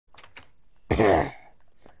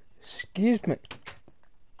Excuse me.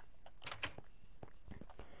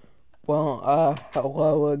 Well,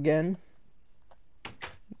 hello again,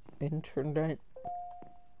 internet.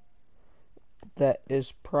 That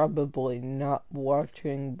is probably not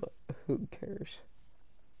watching, but who cares?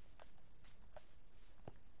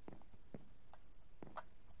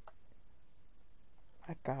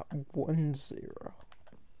 I got 1-0.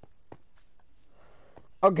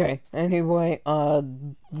 Okay, anyway,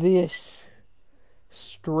 this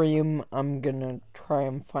stream, I'm gonna try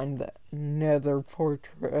and find that nether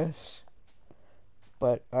fortress,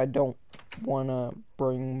 but I don't wanna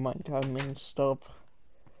bring my diamond stuff,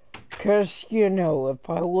 cause, you know, if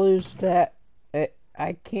I lose that,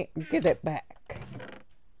 I can't get it back.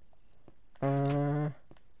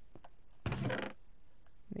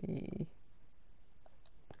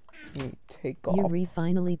 Me take off. You're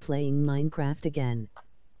finally playing Minecraft again.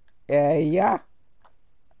 Yeah.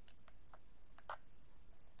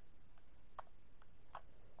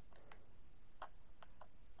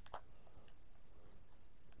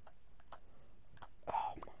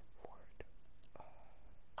 Oh my word.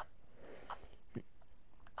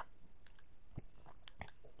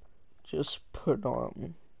 Just put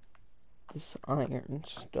on this iron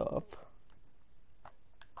stuff.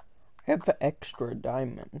 I have extra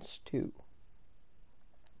diamonds too.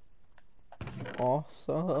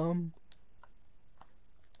 Awesome.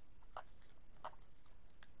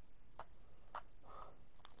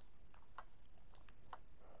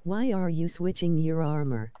 Why are you switching your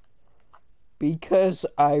armor? Because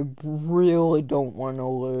I really don't want to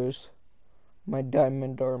lose my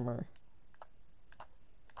diamond armor.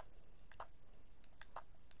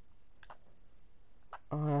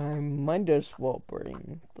 I might as well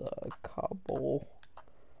bring the cobble.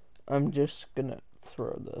 I'm just gonna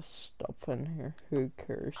throw this stuff in here. Who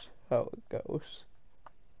cares how it goes?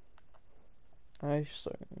 I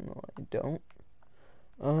certainly don't.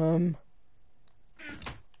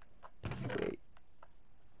 Wait.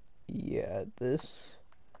 Yeah, this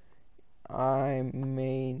I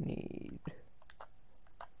may need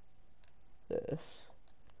this.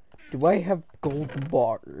 Do I have gold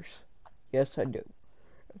bars? Yes, I do.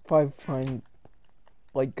 If I find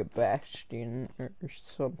like a bastion or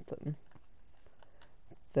something,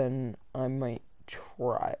 then I might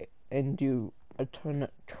try and do a ton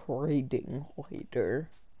of trading later.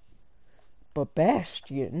 But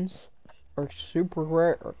bastions are super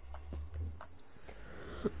rare.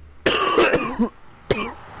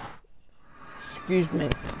 Excuse me.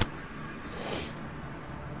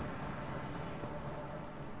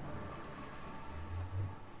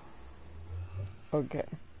 Okay.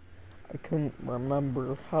 I couldn't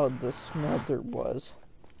remember how this nether was.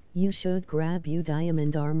 You should grab you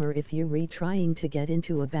diamond armor if you're retrying to get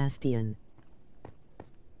into a bastion.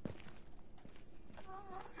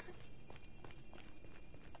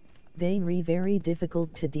 They very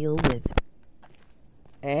difficult to deal with.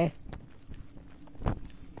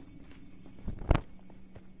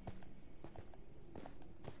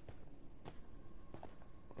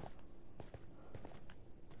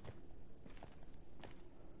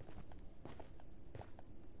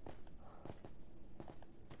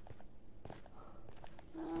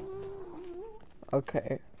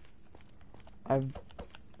 Okay. I've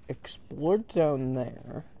explored down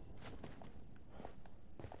there.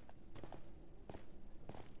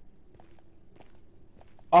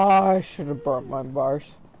 Oh, I should have brought my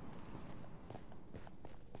bars.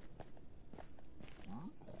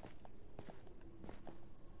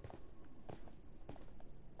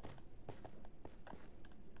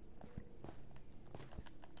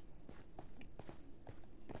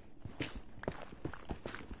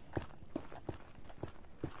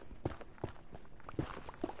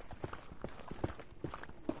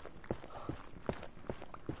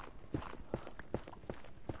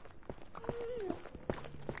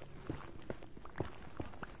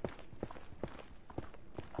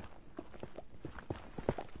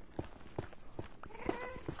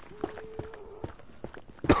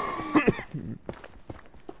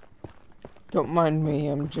 Don't mind me,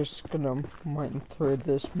 I'm just gonna mine through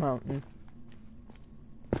this mountain.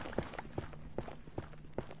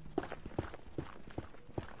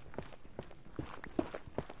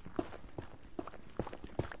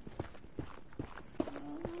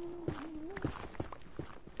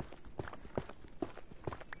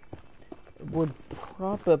 It would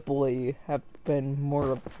probably have been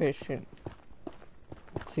more efficient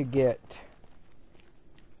to get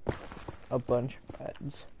a bunch of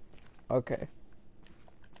beds. Okay.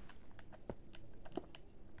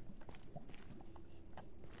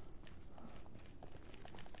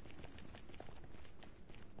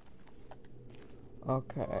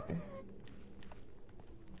 Okay.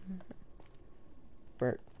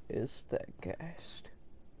 Where is that ghast?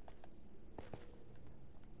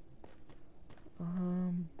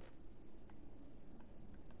 I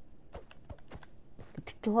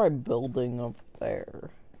could try building up there.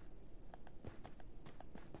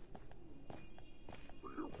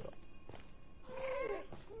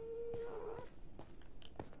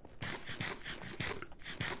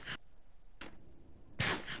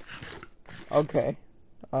 Okay.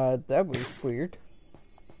 That was weird.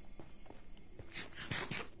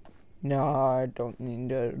 No, I don't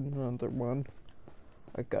need another one.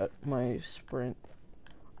 I got my sprint.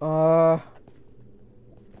 How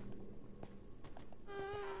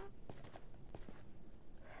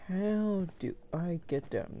do I get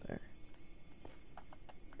down there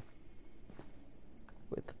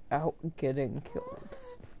without getting killed?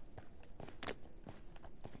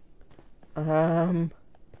 I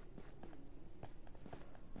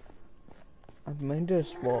might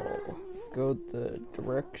as well go the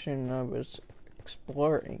direction I was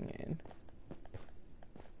exploring in.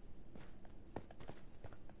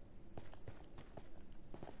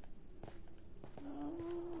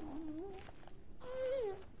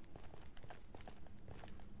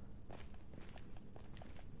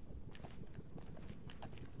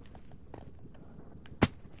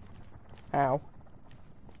 Ow.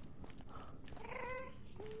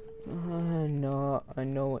 No, I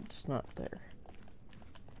know it's not there.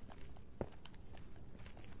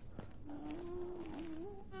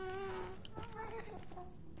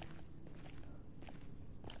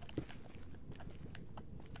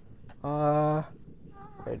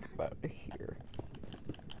 Right about here.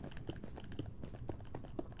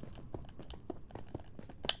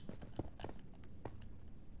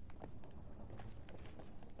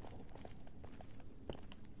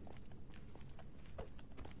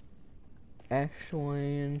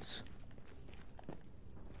 Ashlands.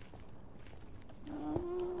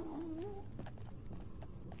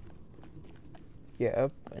 Yeah,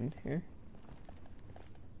 up in here.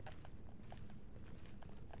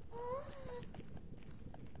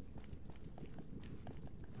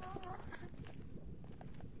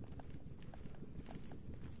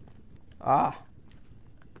 Ah.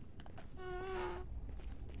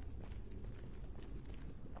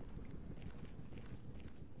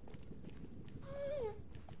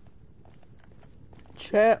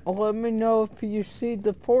 Chat, let me know if you see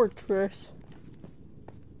the fortress.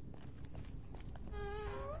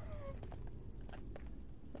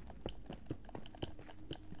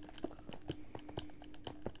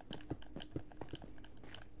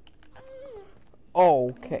 Oh,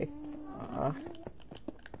 okay.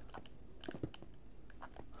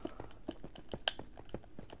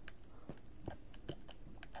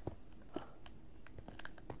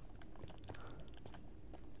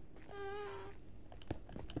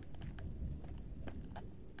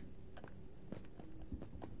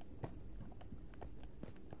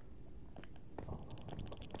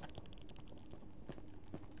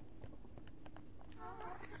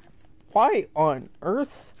 Why on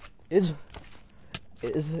earth is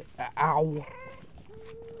ow?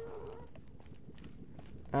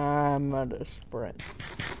 I'm at a sprint.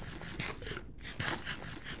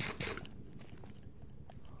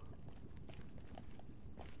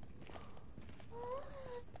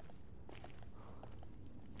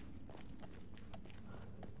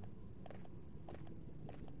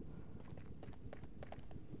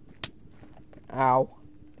 Ow.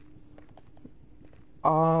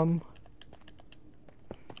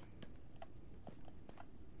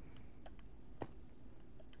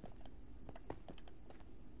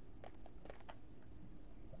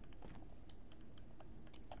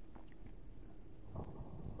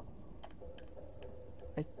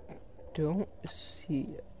 I don't see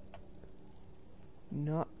it.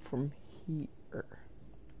 Not from here.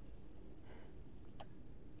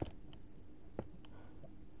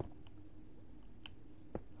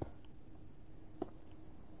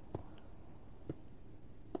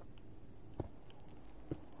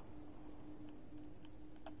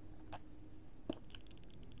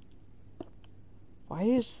 Why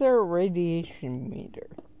is there a radiation meter?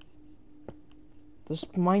 This is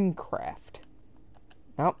Minecraft,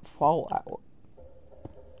 not Fallout.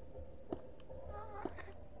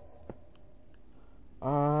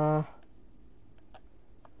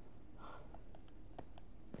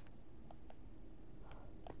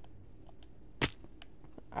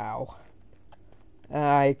 Ow.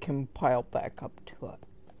 I can pile back up to it.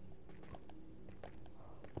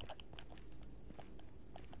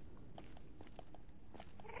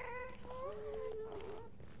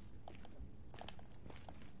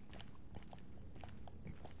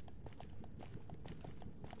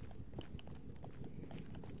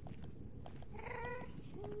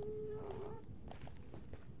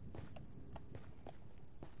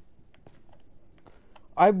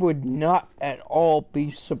 I would not at all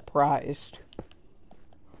be surprised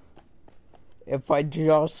if I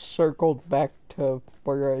just circled back to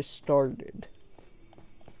where I started.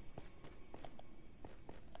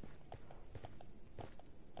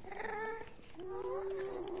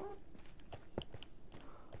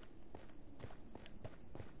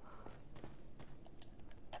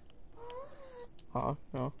 Oh,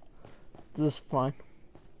 no. This is fine.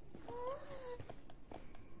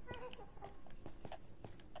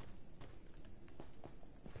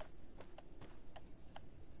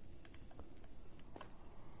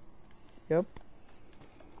 Yep.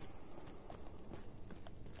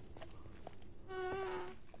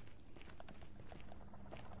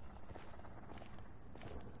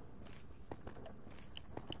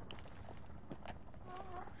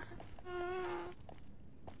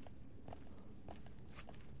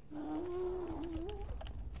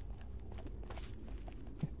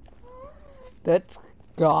 That's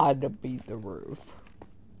gotta be the roof.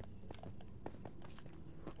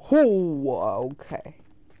 Oh, okay.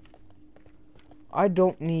 I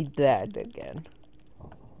don't need that again.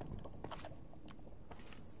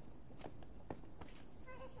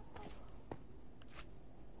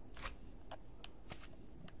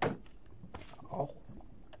 Oh.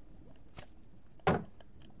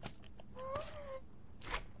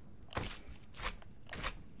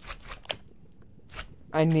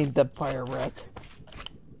 I need the fire res.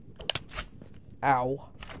 Ow.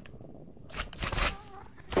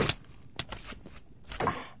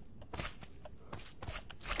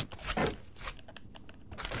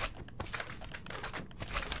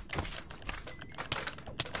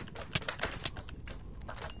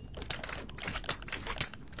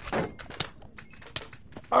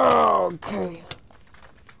 Okay.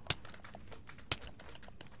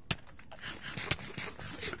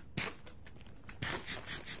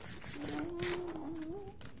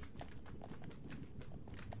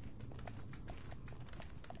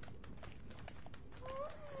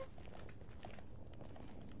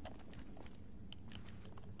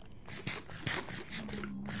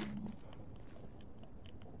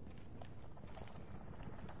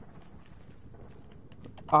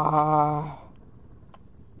 I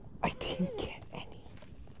didn't get any.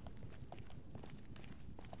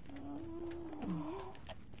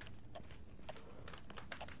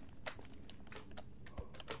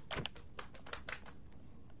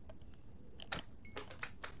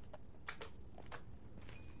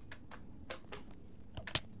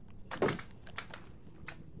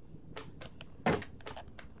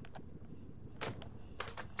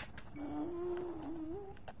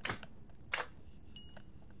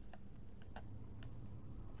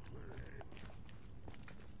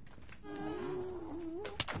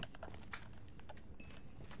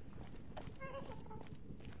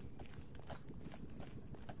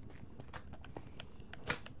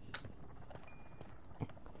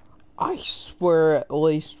 I swear at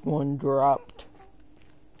least one dropped.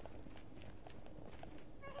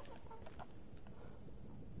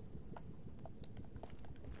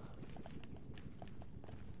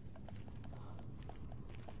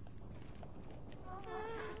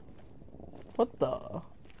 What the?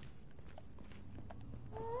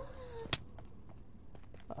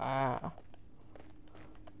 Ah.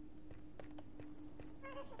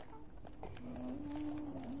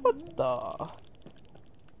 What the?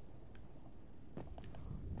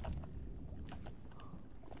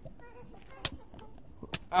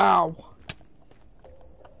 Ow.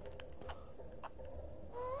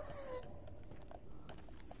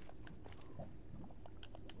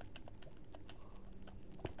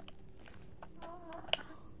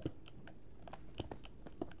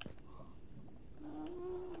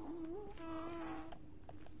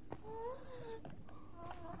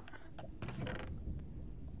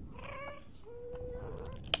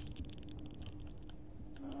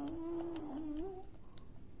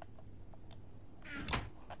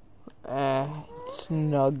 It's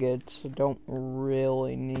nuggets. I don't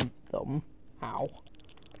really need them. Ow.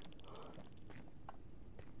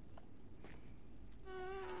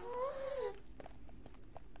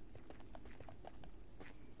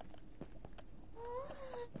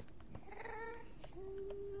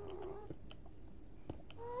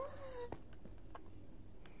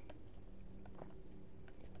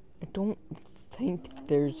 I don't think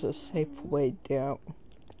there's a safe way down.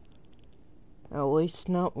 At least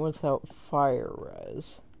not without fire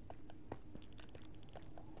res.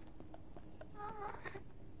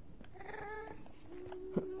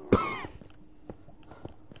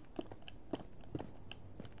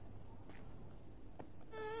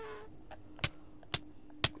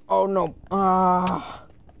 Oh no. Ah.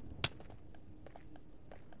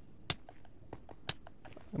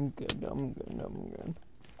 I'm good, I'm good, I'm good.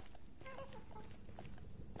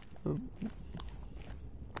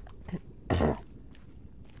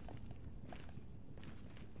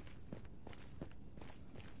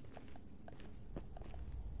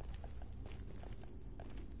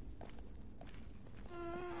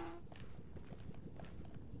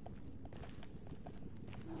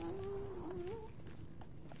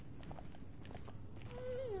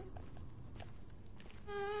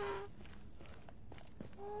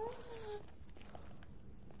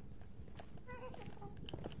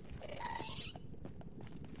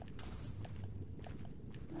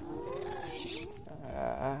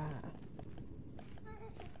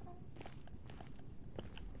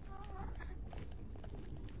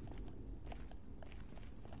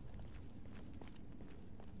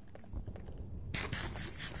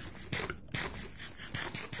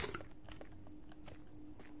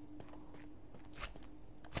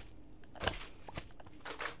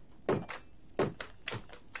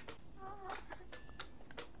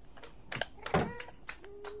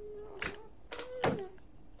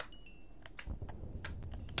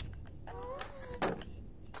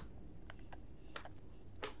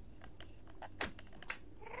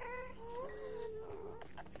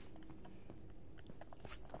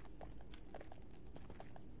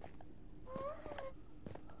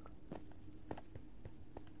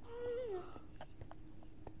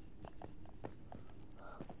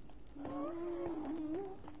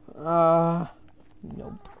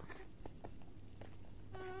 Nope.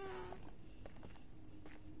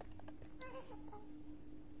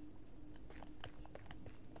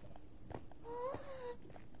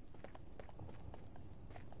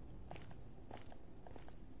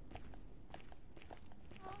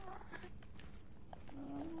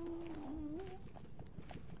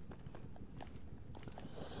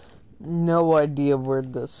 No idea where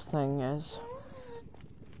this thing is.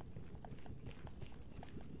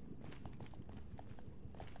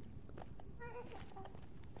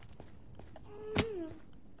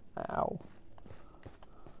 Ow.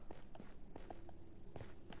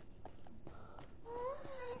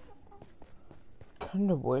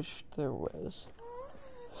 Kinda wish there was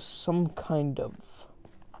some kind of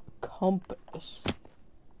compass.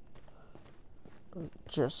 Or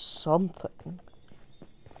just something.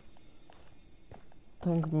 I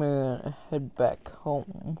think I'm gonna head back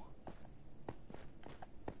home.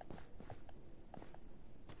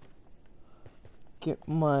 Get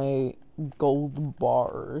my gold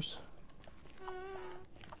bars.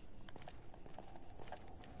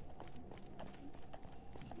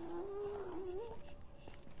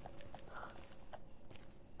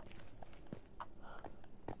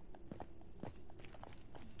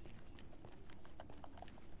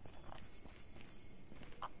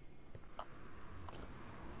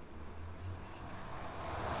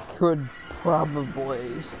 Could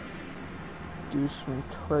probably do some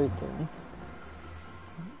trading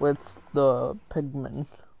with the pigmen.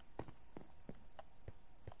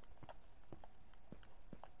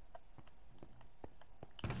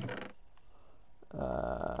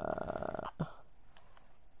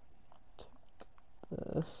 Take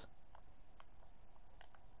this.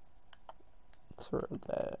 Throw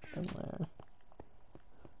that in there.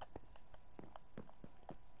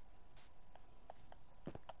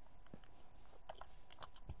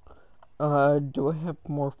 Do I have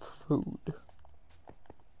more food?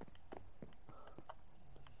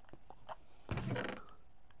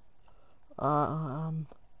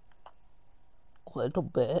 Little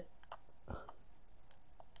bit.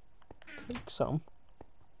 Take some.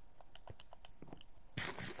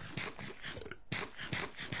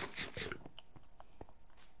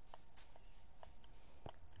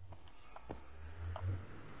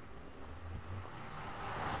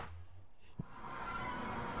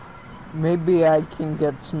 Maybe I can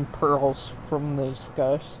get some pearls from these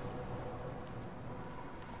guys.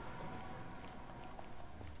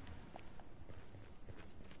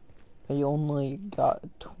 I only got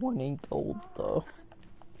 20 gold though.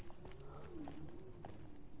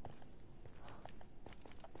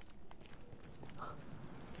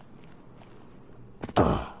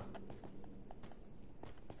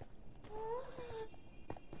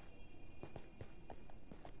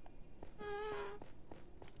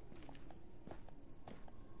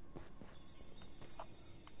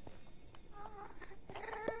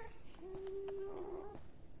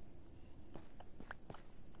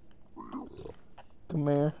 Come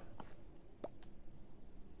here.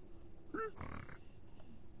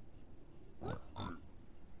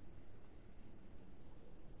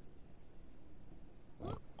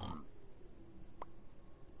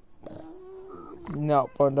 Not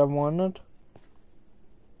what I wanted.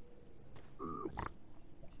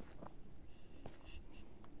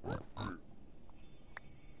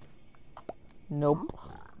 Nope.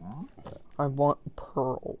 I want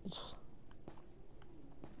pearls.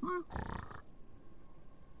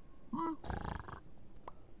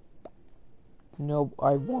 Nope,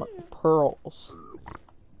 I want pearls.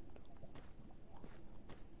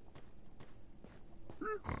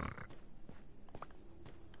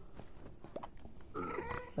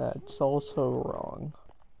 That's also wrong.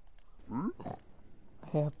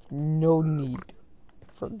 I have no need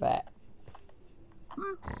for that.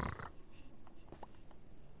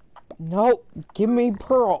 No, give me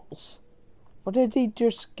pearls. What did he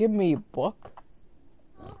just give me? A book?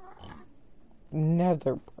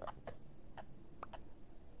 Nether brick.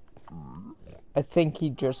 I think he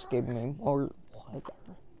just gave me more leather.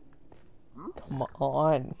 Come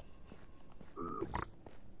on.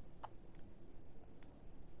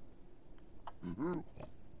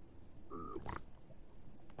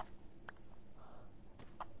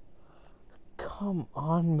 Come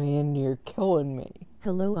on, man, you're killing me.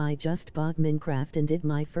 Hello, I just bought Minecraft and did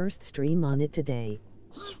my first stream on it today.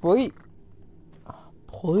 Sweet.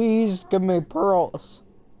 Please give me pearls.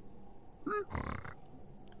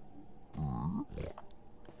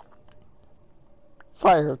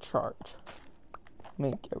 Fire charge. Let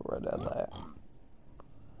me get rid of that.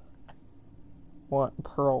 Want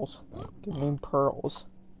pearls. Give me pearls.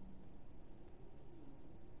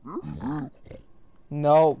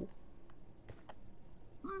 No.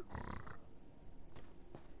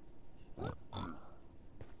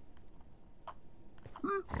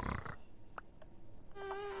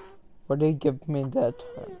 What did he give me that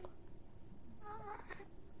time?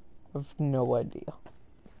 I have no idea.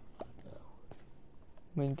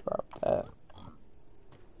 Let me drop that.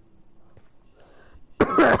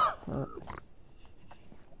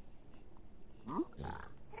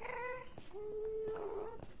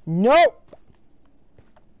 Nope!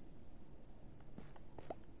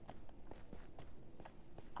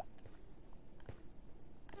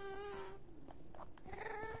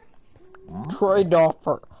 Trade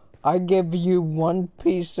offer. I give you 1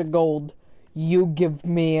 piece of gold. You give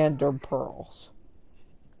me ender pearls.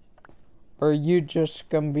 Or you just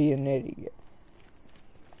gonna be an idiot.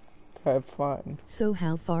 Okay, fine. So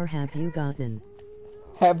how far have you gotten?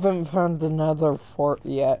 Haven't found another fort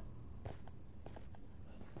yet.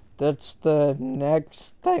 That's the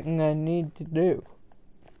next thing I need to do.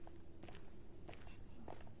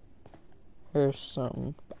 Here's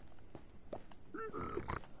some.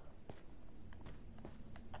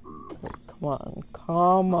 Okay, come on,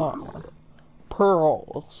 come on.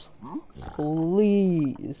 Pearls.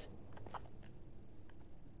 Please.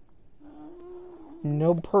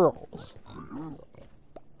 No pearls.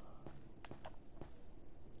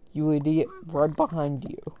 You idiot, right behind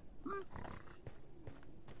you.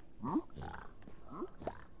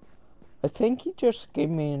 I think he just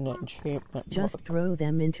gave me an enchantment Just book. throw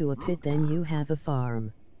them into a pit, then you have a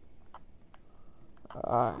farm.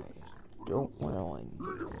 I don't really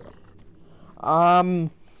need it.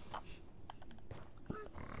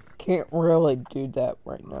 Can't really do that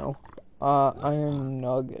right now. Iron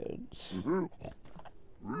nuggets.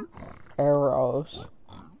 Arrows.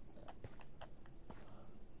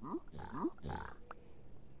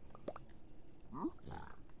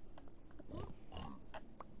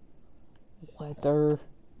 Leather.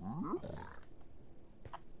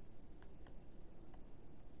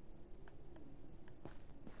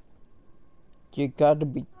 You gotta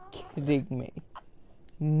be kidding me.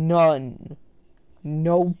 None.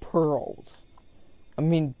 No pearls. I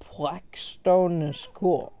mean, blackstone is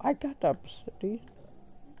cool. I got obsidian.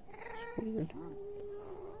 It's weird.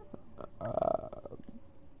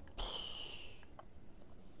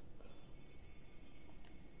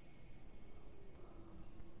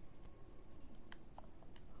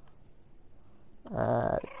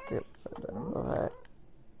 Get rid of that.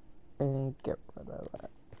 And get rid of that.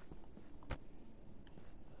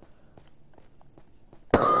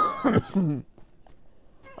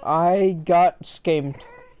 I got scammed.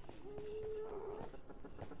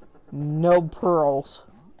 No pearls.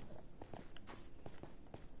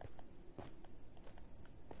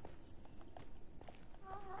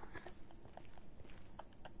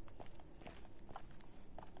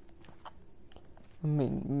 I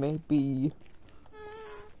mean, maybe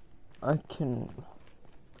I can...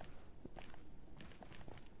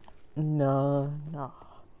 No.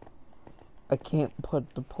 I can't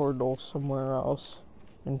put the portal somewhere else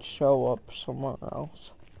and show up somewhere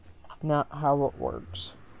else. Not how it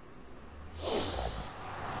works.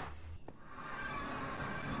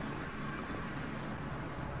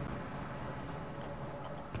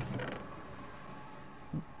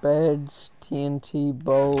 Beds, TNT,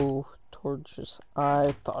 bow, torches.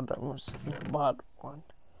 I thought I was in the bottom one.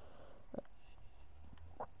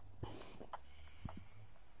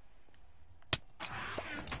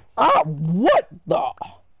 Ah, what the?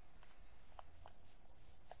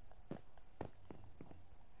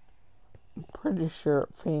 I'm pretty sure a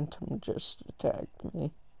phantom just attacked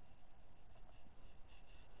me.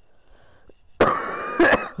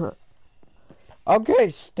 Okay,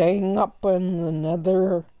 staying up in the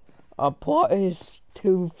nether applies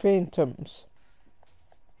to phantoms.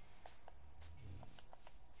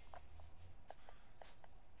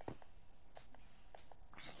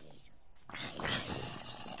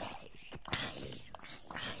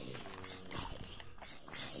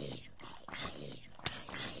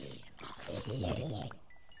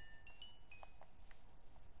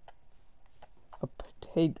 A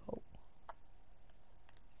potato.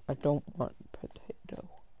 I don't want potato.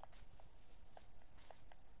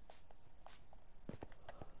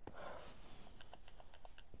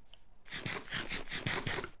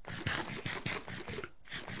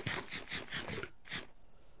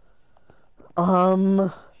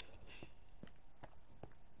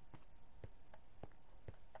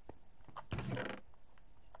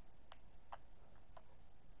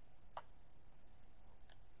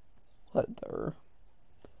 Leather.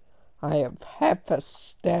 I have half a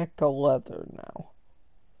stack of leather now.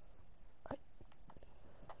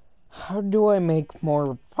 How do I make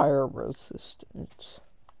more fire resistance?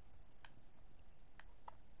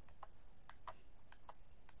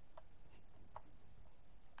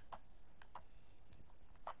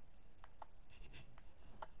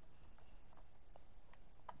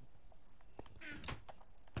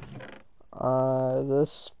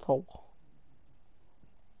 This full.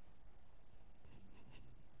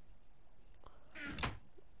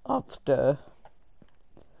 Up to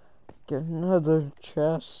get another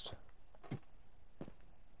chest.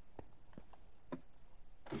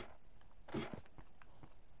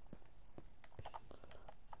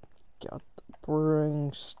 Got the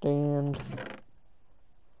brewing stand.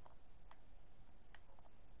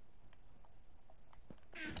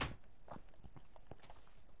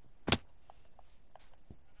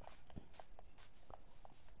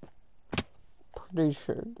 Pretty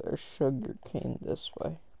sure there's sugar cane this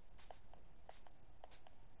way.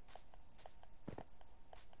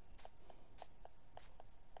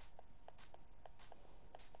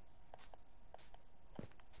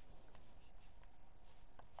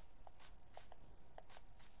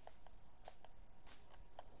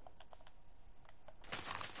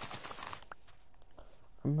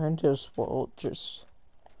 I might as well just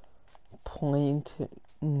plant it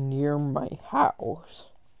near my house.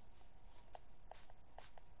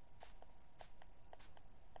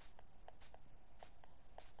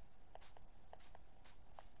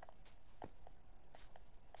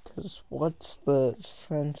 Cause what's the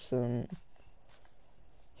sense in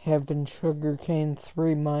having sugarcane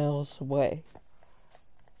 3 miles away?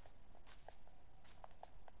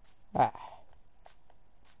 Ah.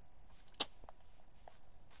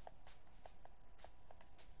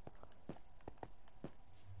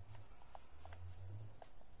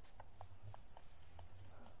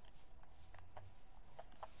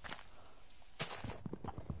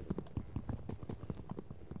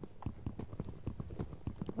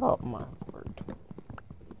 Oh my word.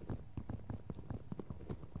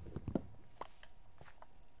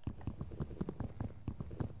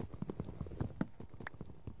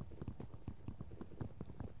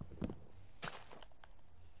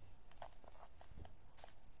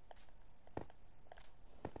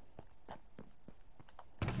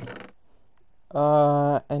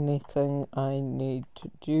 Anything I need to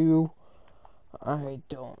do? I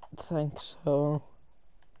don't think so.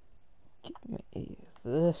 Give me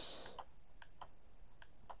this.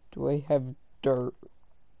 Do I have dirt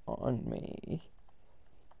on me?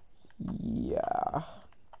 Yeah.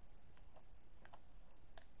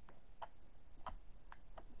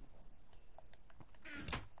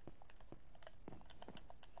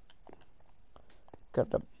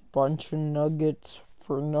 Got a bunch of nuggets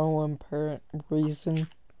for no apparent reason.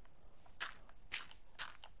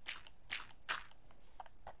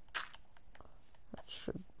 That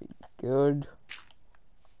should be good.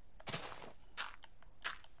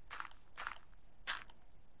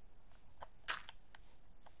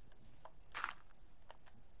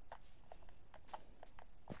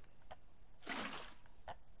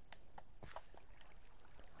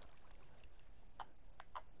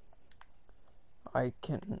 I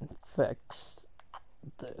can fix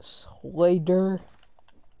this later.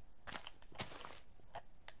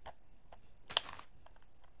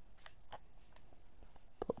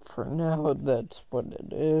 But for now, that's what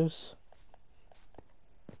it is.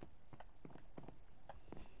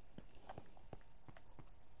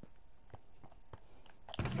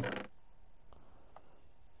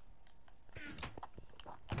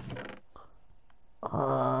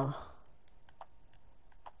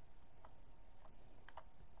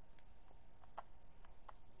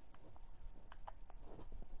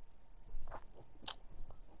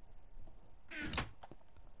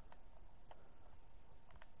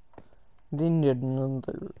 They need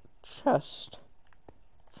another chest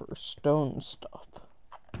for stone stuff.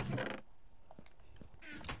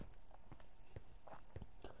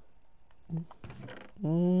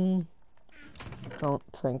 Don't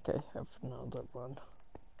think I have another one.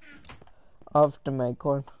 I'll have to make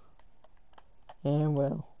one. Yeah,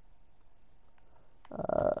 well.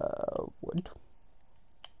 Wood.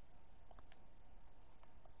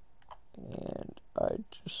 And I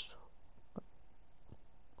just...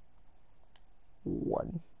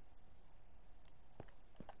 one.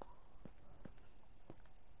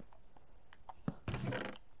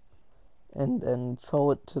 And then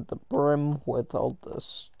fill it to the brim with all the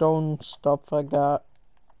stone stuff I got.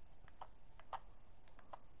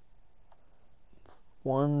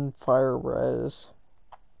 1 fire res.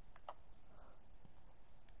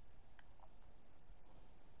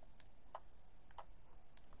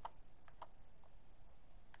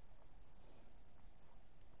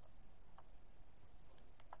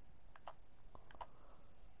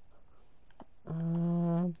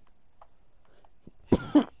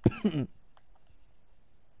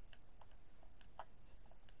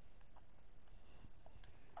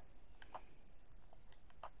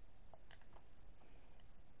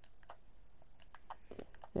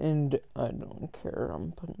 And I don't care,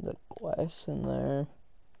 I'm putting the glass in there.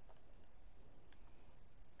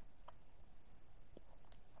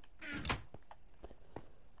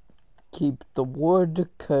 Keep the wood,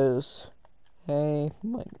 cause, hey,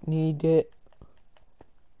 might need it.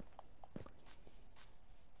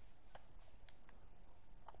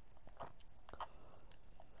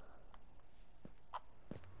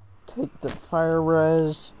 Take the fire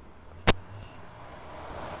res.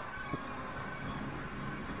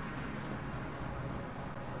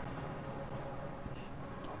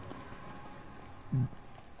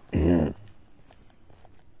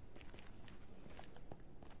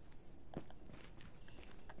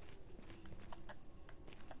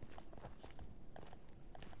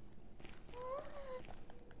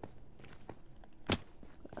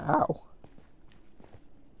 Ow.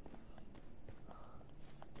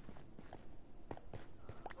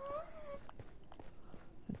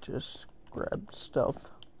 Just grabbed stuff.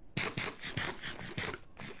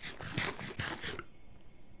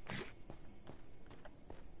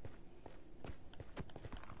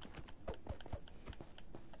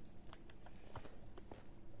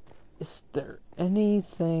 Is there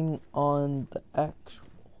anything on the actual...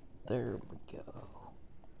 There we go.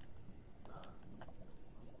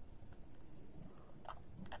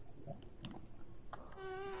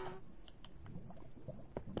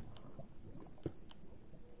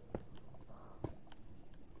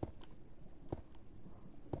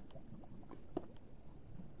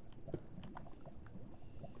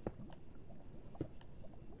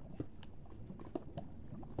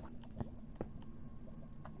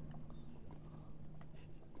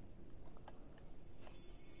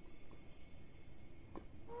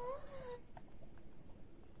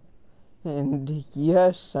 And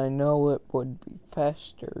yes, I know it would be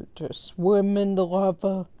faster to swim in the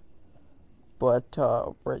lava, but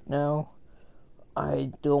right now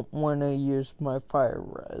I don't want to use my fire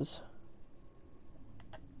res.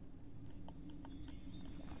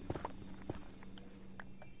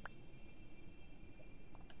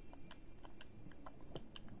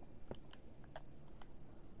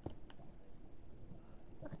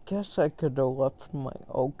 I guess I could have left my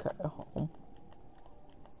oak at home.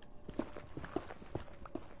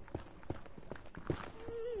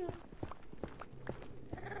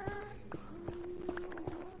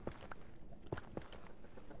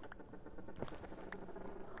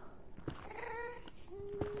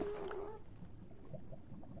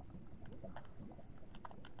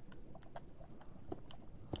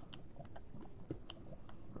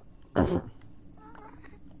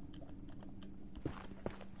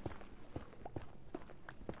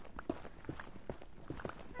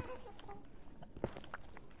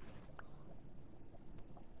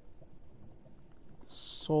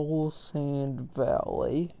 Soul Sand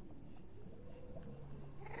Valley.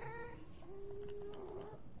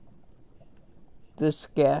 This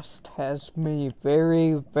guest has me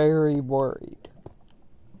very, very worried.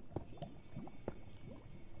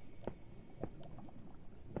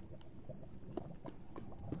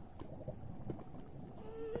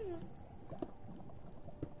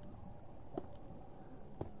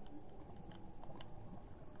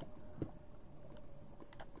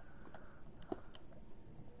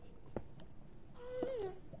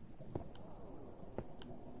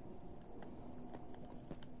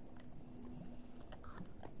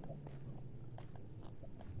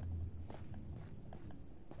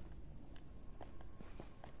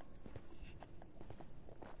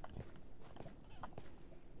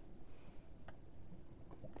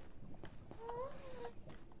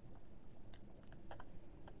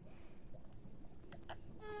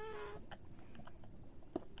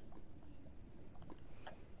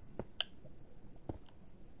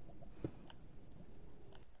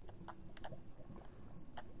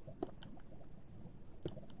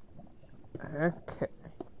 Okay.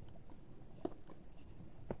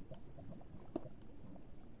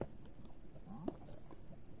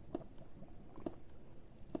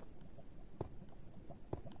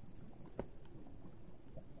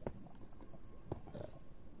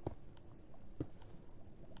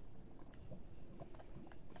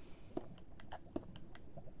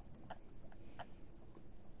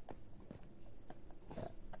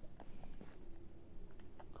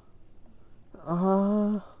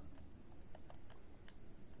 Uh,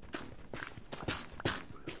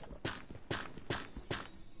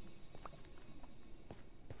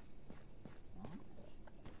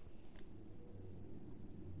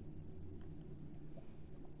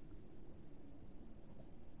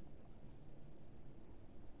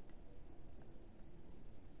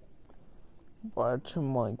 watch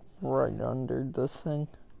him like right under the thing.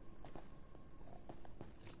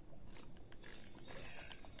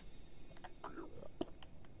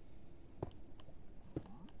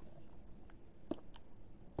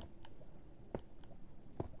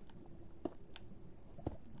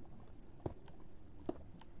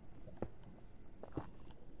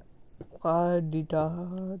 La di da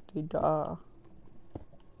di da.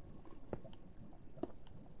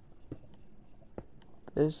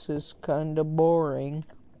 This is kinda boring.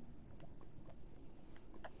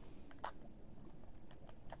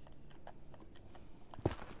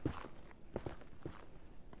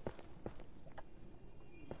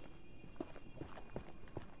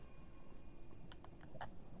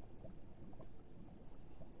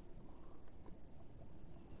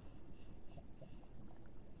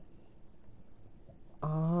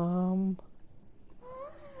 Um,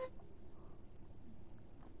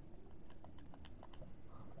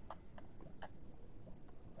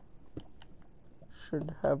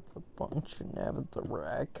 should have a bunch of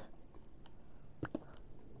netherrack.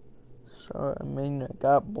 So, I mean, I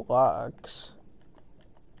got blocks.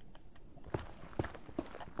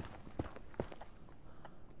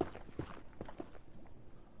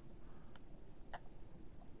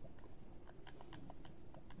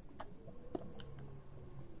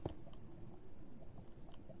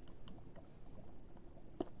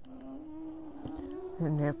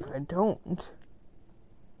 And if I don't,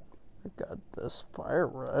 I got this fire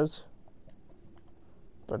res.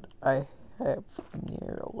 But I have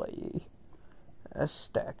nearly a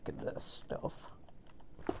stack of this stuff.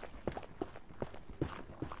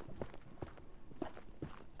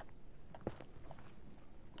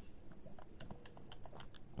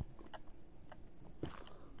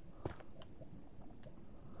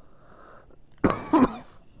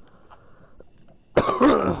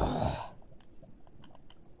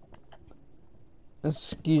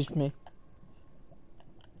 Excuse me.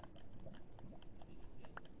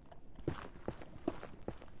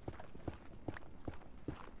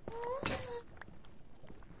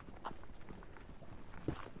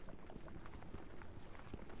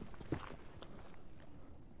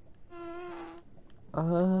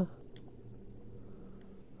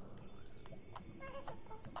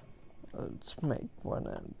 Let's make one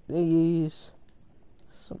of these.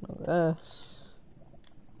 Some of this.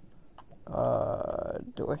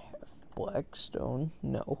 Do I have blackstone?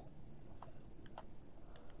 No.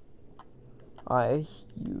 I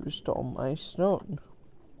used all my stone.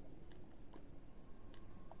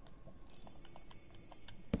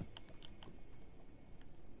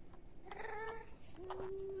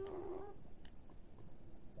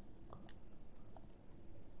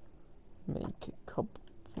 Make a couple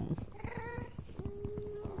of them.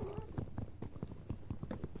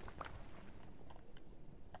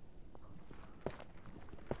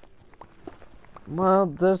 Well,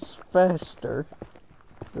 this faster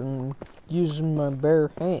than using my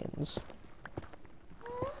bare hands.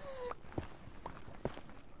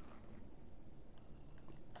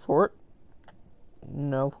 Fort?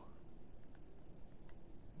 No.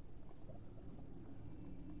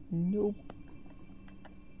 Nope.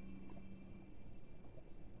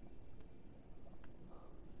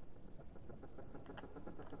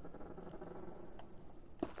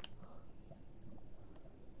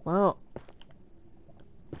 Well,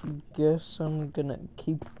 guess I'm gonna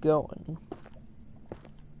keep going.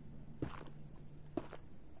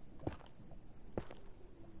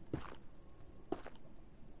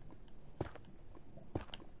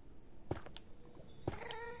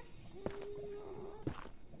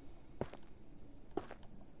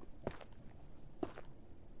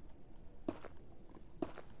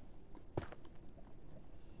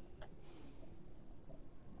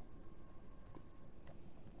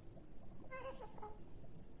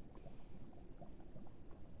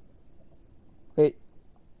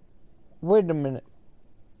 Wait a minute.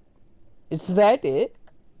 Is that it?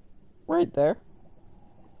 Right there?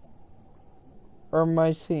 Or am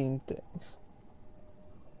I seeing things?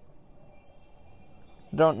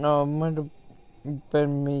 I don't know, it might have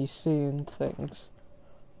been me seeing things.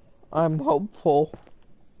 I'm hopeful.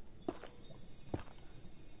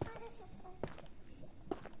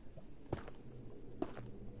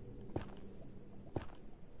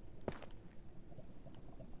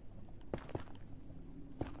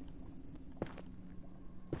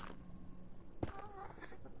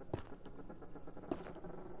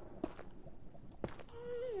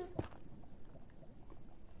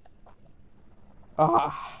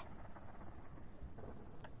 Ah.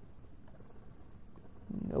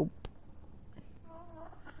 Nope.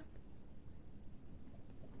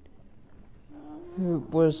 It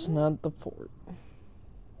was not the fort.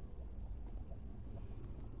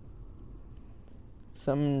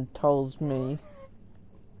 Someone tells me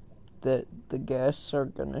that the guests are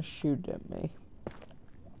gonna shoot at me.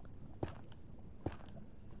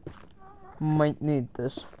 Might need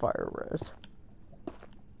this fire res.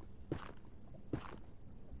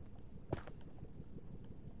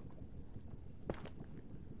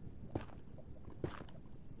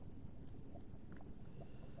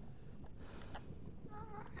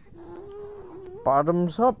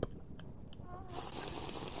 Bottoms up.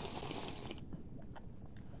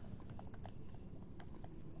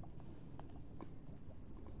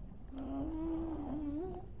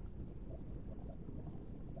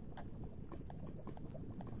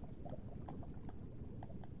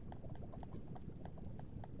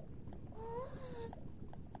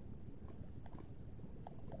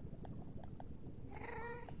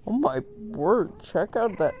 Oh my word, check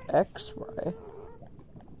out that x-ray.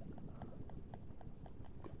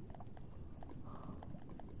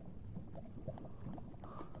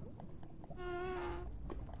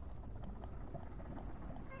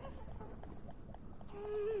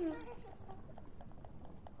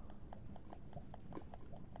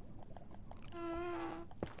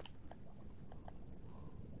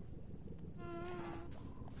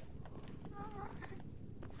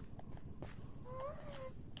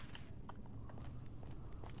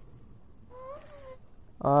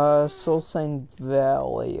 Soul Sand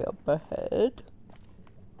Valley up ahead.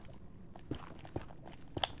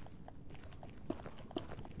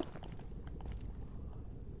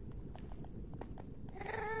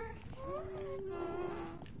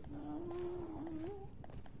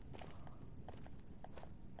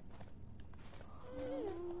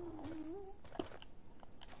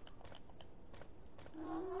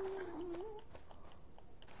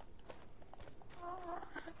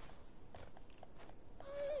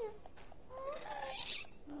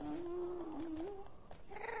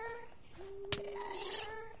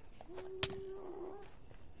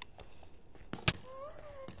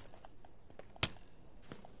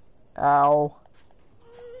 Ow.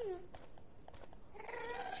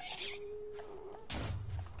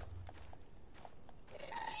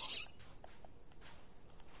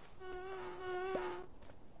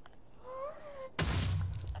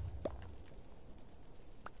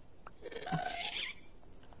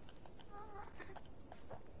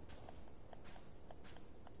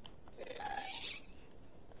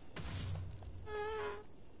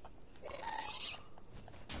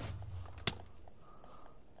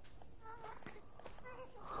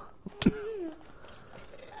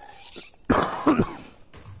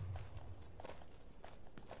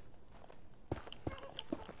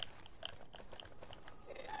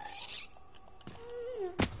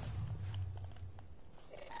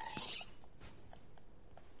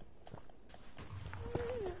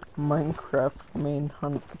 Minecraft main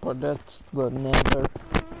hunt, but it's the nether.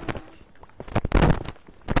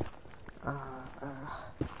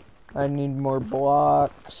 I need more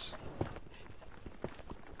blocks.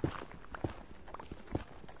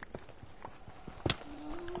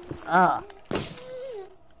 Ah.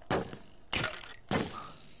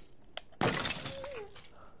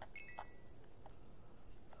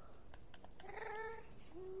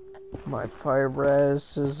 My fire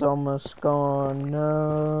res is almost gone.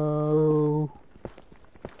 No.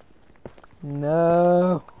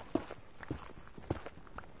 No.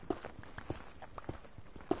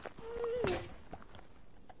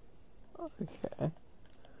 Okay.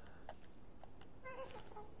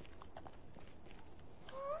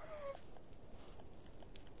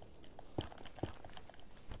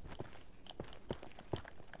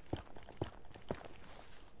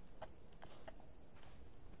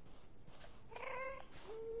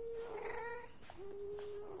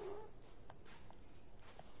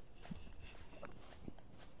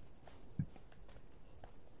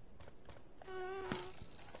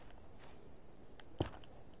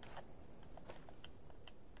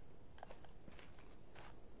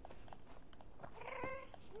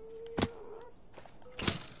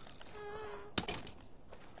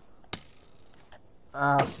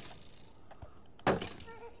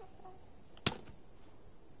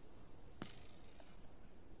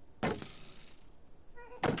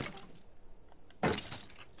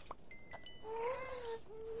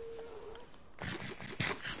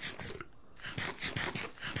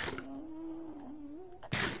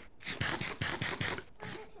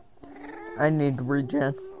 I need to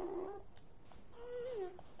regen.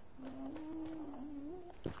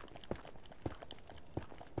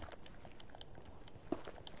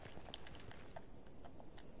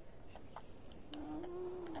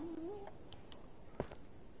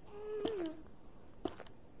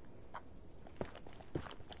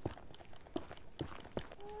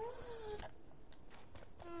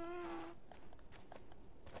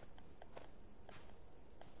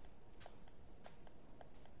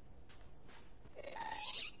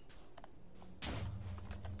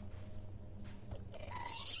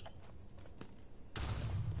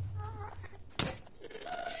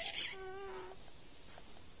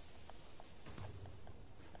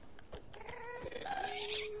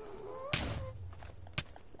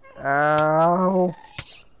 Ow.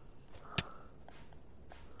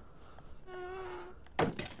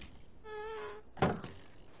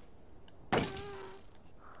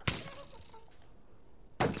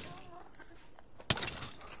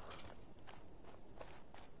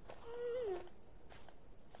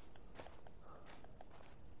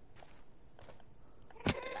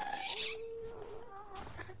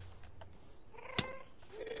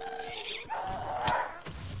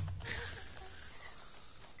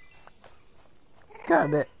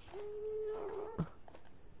 Got it.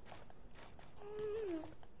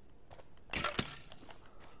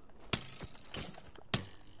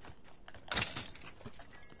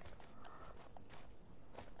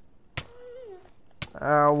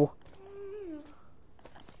 Ow.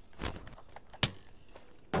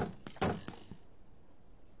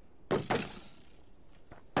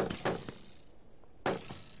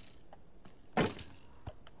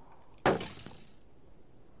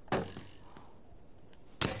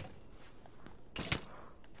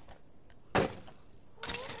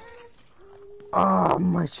 Ah,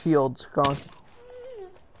 my shield's gone.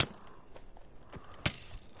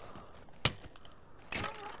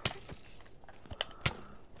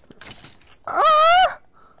 Ah!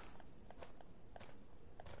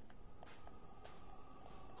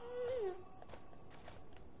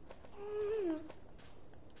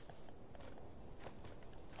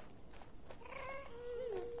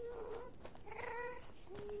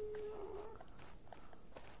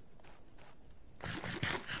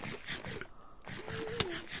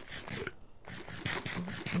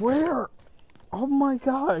 Where? Oh my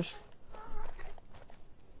gosh.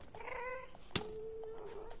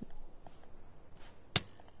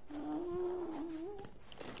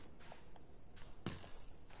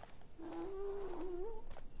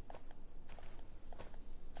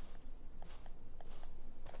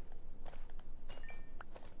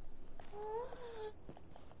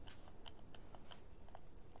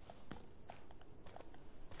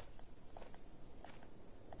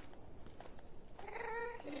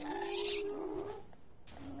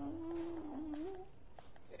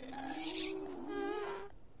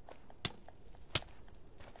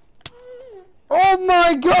 Oh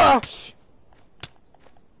my gosh!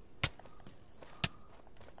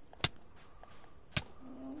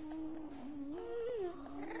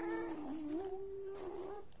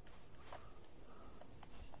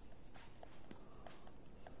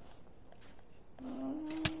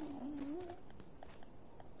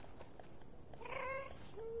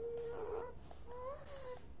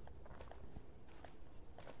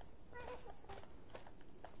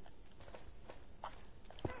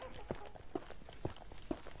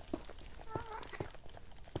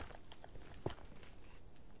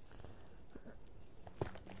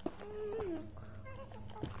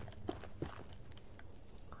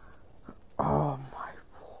 Oh my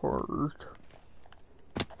word.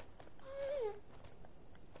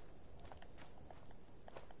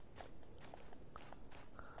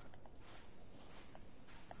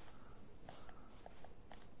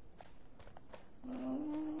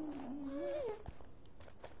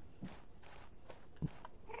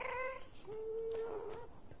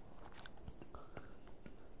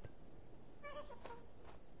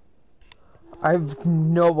 I have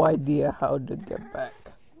no idea how to get back.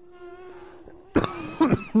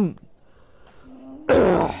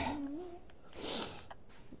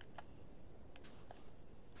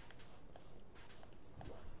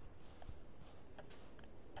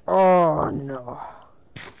 Oh no.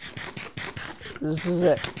 This is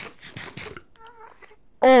it.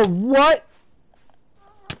 Oh, what?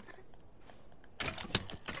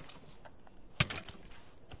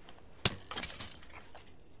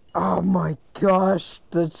 Oh my gosh,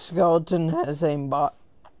 the skeleton has aimbot.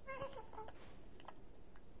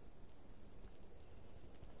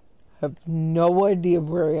 Have no idea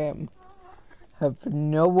where I am. Have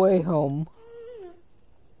no way home.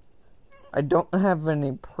 I don't have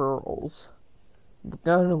any pearls. I'm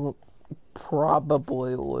gonna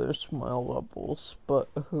probably lose my levels, but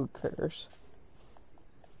who cares?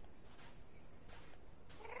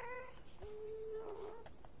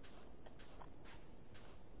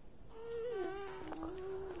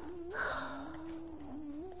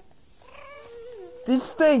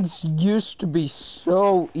 These things used to be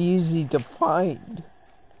so easy to find.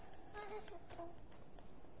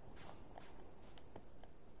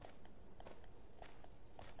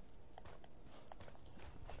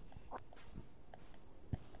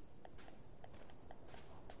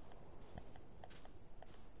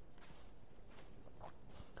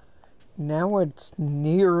 Now it's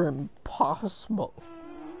near impossible.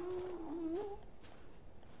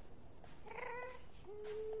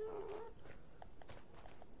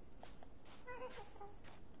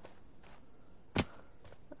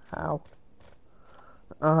 Ow.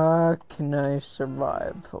 Can I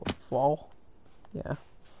survive a fall? Yeah.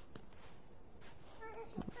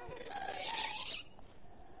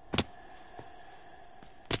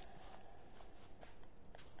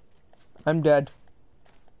 I'm dead.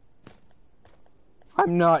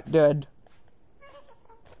 I'm not dead.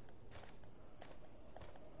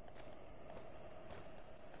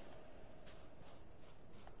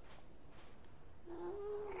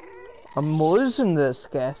 I'm losing this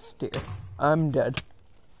gas tier. I'm dead.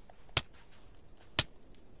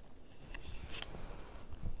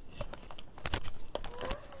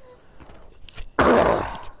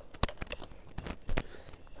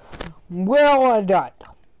 Well, I died.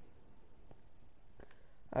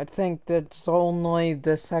 I think that's only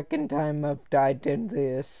the second time I've died in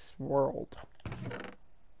this world.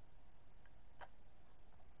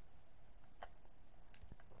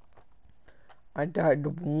 I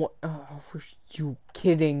died one. Oh, are you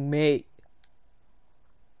kidding me?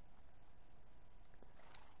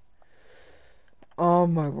 Oh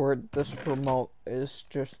my word, this remote is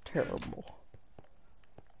just terrible.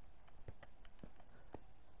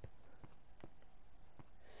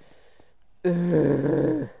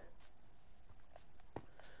 Ugh.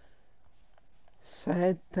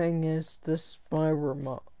 Sad thing is, this is my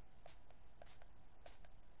remote.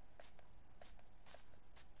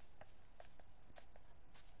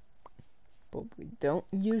 But we don't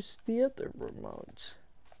use the other remotes.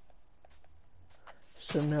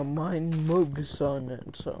 So now mine moves on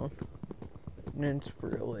its own. And it's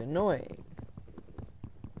really annoying.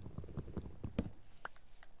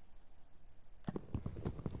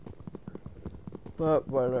 But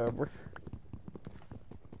whatever.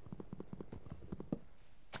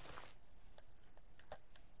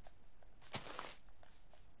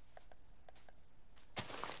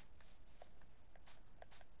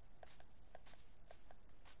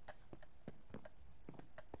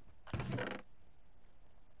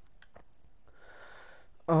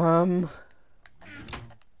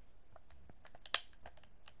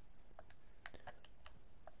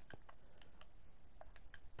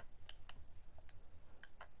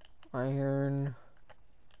 Iron,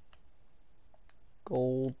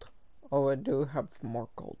 gold. Oh, I do have more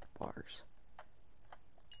gold bars.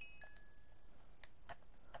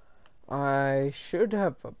 I should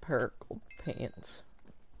have a pair of gold pants.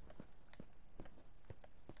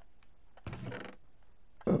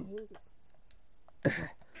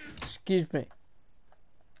 Excuse me.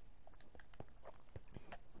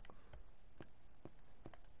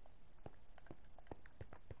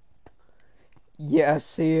 Yeah,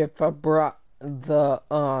 see, if I brought the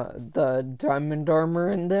diamond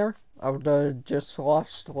armor in there, I would have just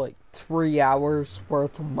lost like 3 hours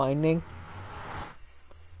worth of mining,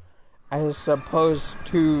 as opposed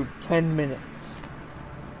to 10 minutes.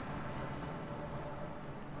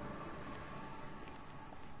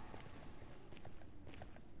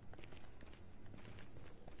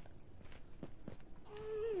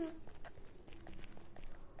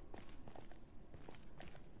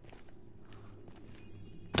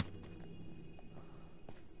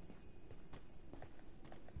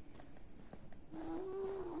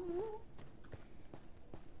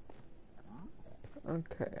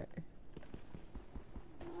 Okay.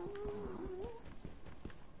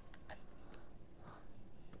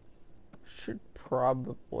 Should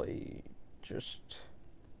probably just...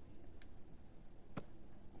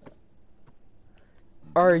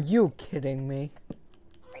 Are you kidding me?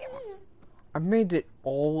 I made it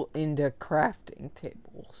all into crafting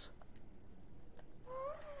tables.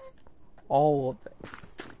 All of it.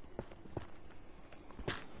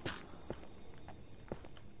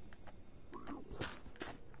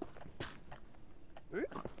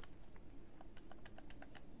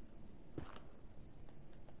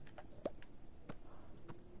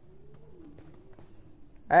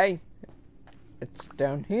 Hey, it's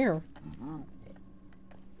down here.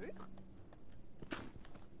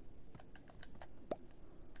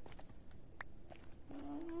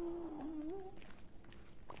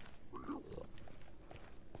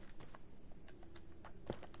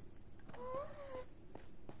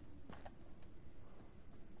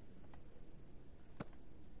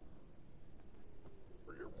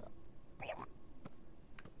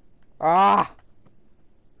 Ah!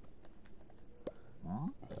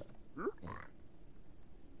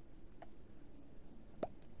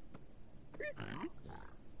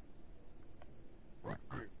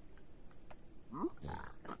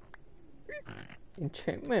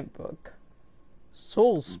 Enchantment book.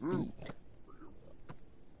 Soul speed.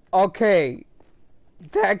 Okay,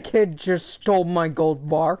 that kid just stole my gold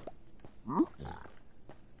bar.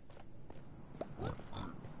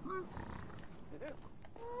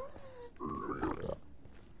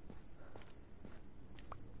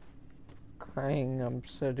 Crying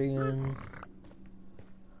obsidian.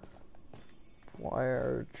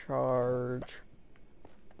 Wire charge.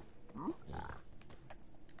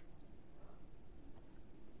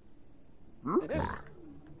 Where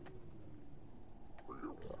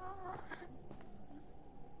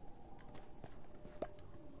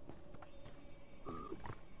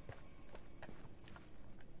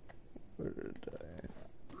did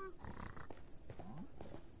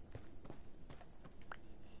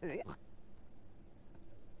I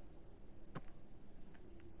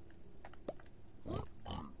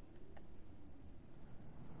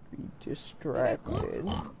be distracted?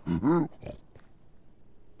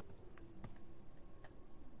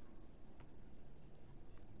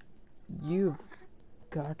 You've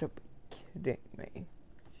gotta be kidding me.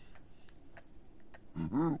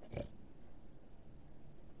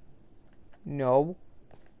 No.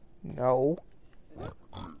 No.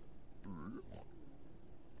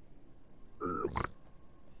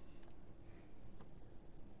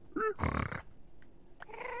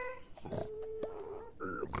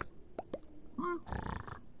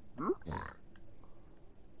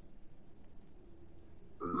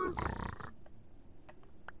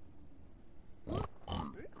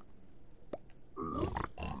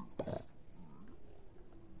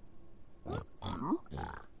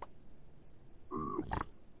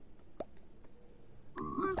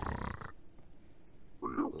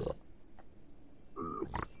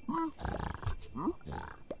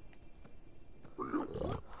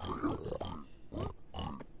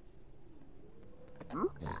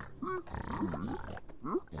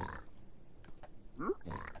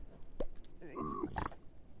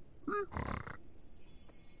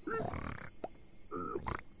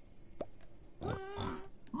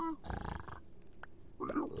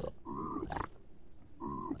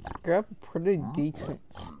 Got pretty decent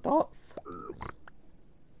stuff.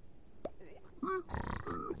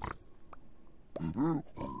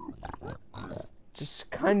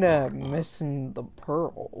 Just kinda missing the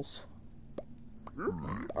pearls.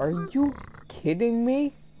 Are you kidding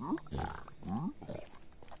me?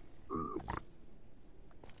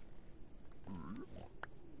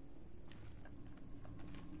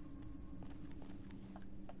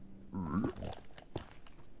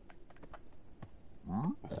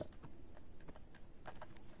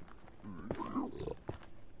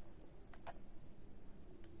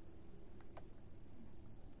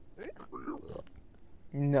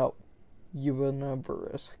 No, you will never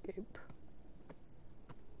escape.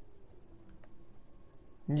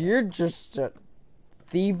 You're just a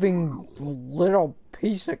thieving little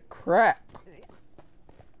piece of crap.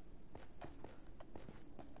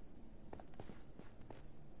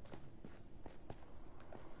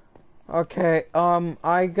 Okay,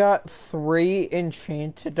 I got 3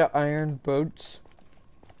 enchanted iron boots.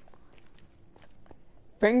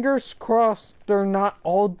 Fingers crossed they're not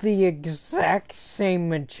all the exact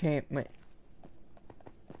same enchantment.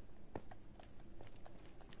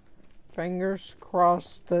 Fingers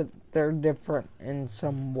crossed that they're different in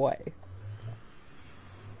some way.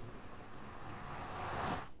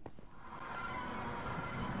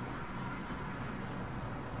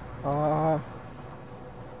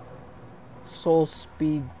 Soul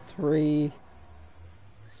speed 3,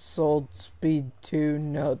 soul speed 2,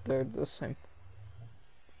 no, they're the same.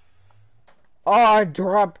 Oh, I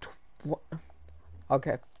dropped.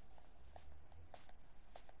 Okay.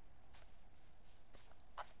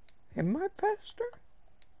 Am I faster?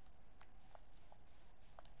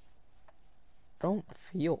 Don't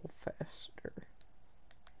feel faster.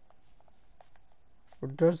 Or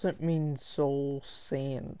does it mean soul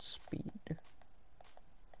sand speed?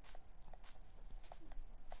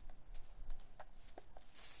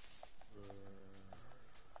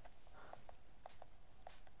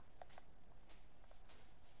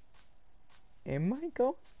 Am I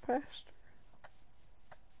going faster?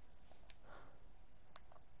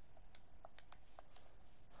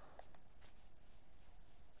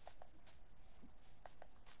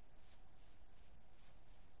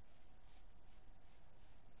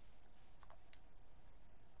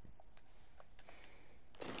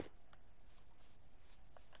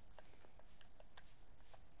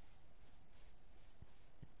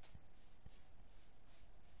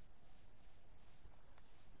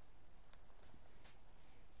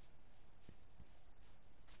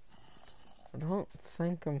 I don't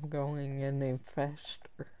think I'm going any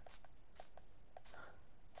faster.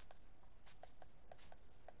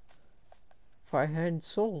 If I had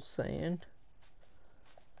soul sand,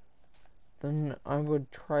 then I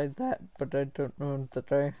would try that, but I don't know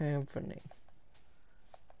that I have any.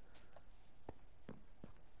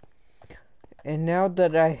 And now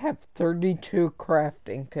that I have 32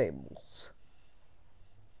 crafting tables.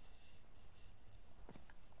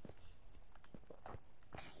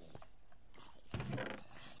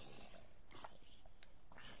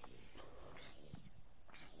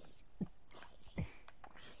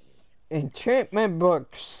 Enchantment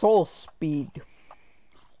book, soul speed.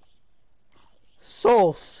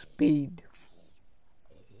 Soul speed.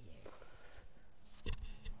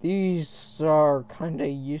 These are kinda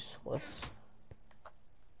useless.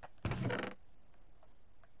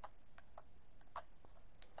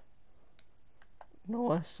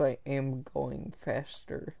 Unless I am going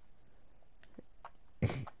faster.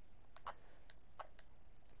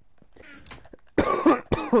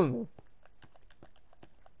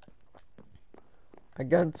 I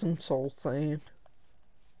got some soul sand.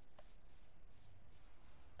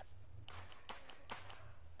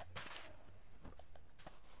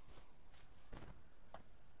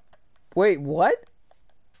 Wait, what?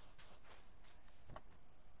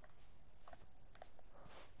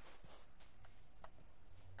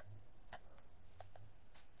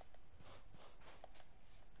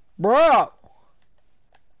 Bro!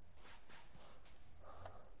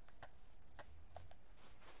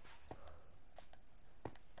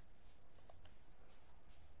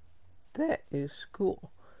 That is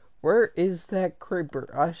cool. Where is that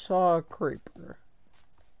creeper? I saw a creeper.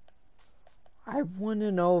 I want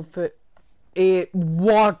to know if it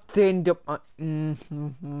walked into my...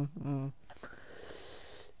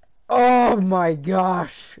 Oh my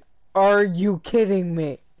gosh. Are you kidding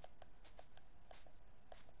me?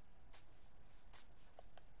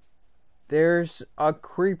 There's a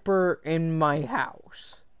creeper in my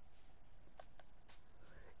house.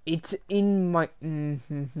 It's in my...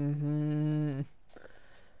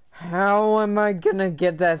 How am I gonna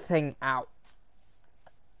get that thing out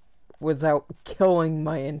without killing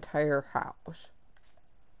my entire house?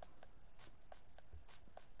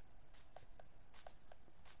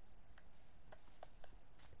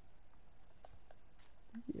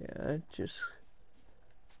 Yeah, just...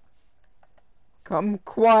 Come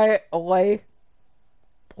quietly,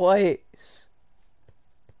 please.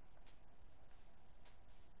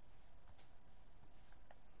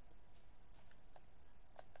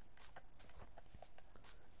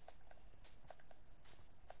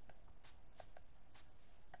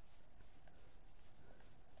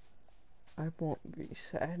 I won't be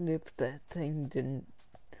sad if that thing didn't...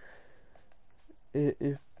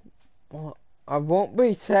 Well, I won't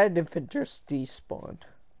be sad if it just despawned,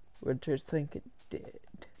 which I think it did.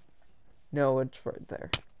 No, it's right there.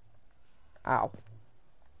 Ow.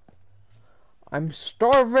 I'm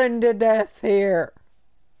starving to death here.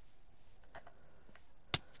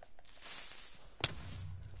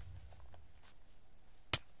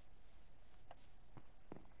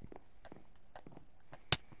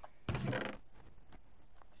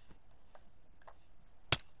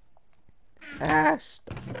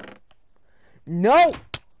 No!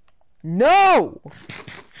 No!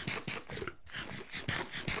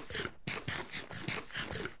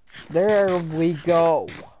 There we go.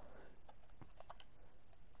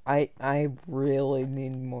 I really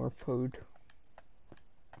need more food.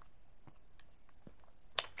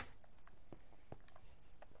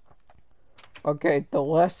 Okay, the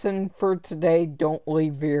lesson for today, don't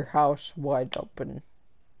leave your house wide open.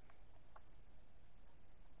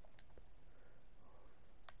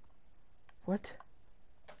 What?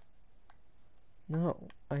 No,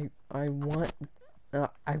 I want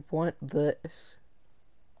this.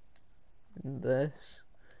 And this.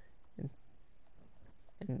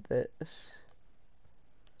 And this.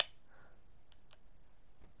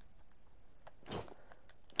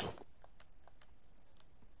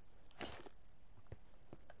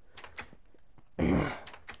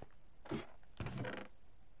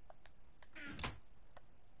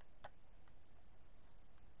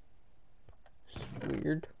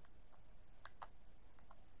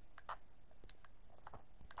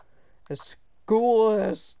 As cool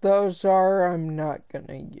as those are, I'm not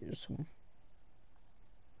gonna use them.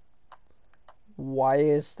 Why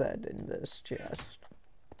is that in this chest?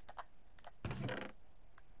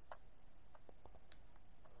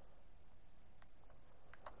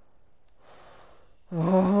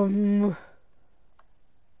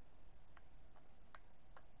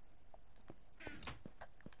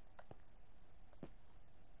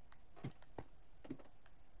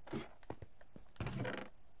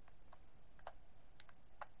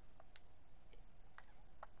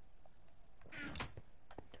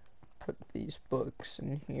 Put these books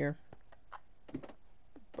in here.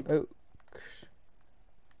 Books.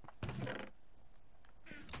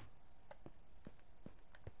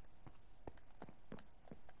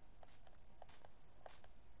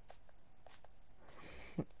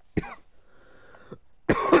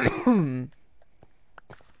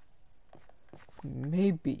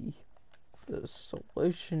 Maybe the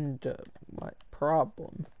solution to my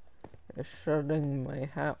problem is shutting my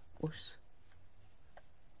house.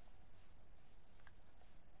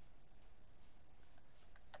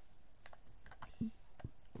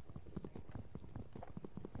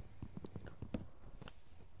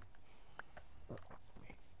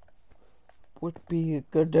 Would be a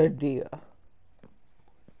good idea.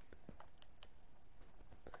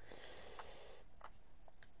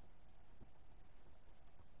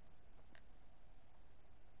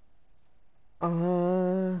 I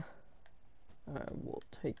will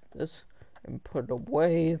take this and put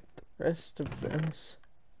away the rest of this.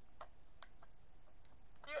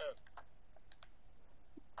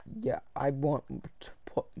 Yeah, I want to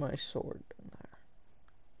put my sword in there.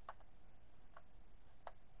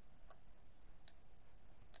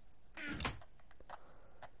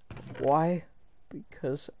 Why?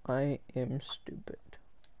 Because I am stupid.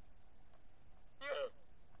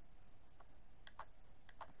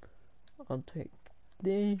 I'll take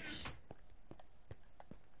this.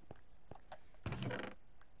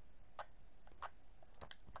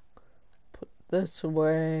 Put this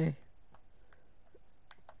away.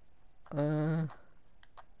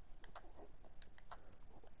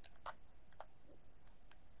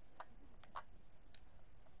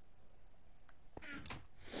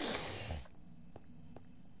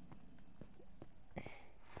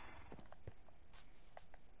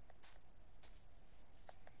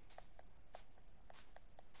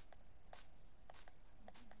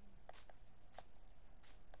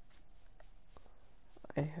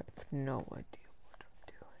 I have no idea what I'm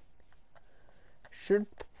doing. Should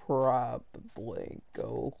probably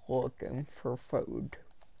go looking for food.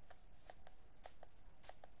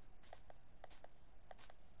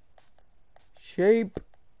 Sheep.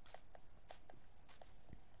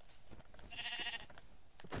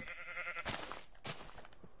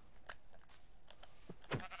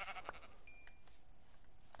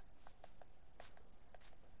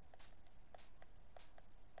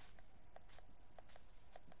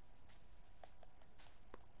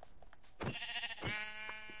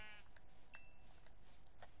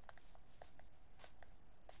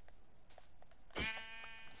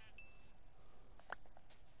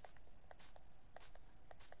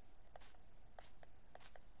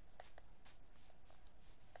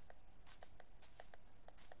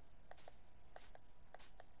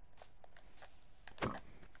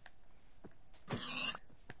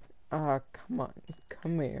 Come on,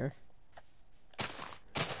 come here.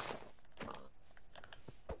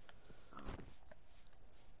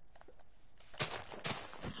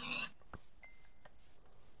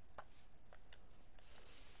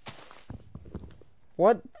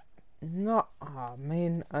 What? No,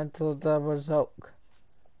 man, I thought that was oak.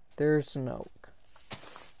 There's an oak.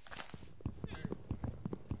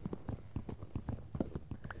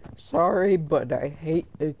 Sorry, but I hate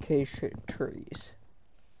acacia trees.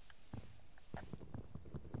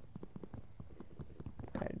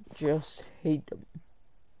 I just hate them.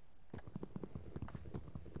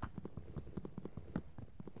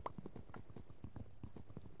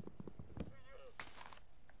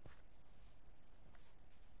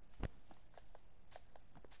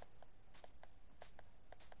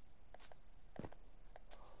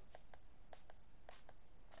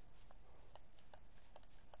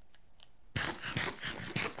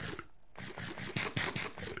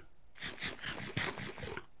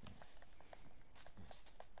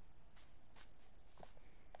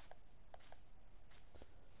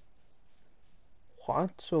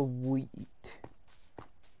 Lots of wheat.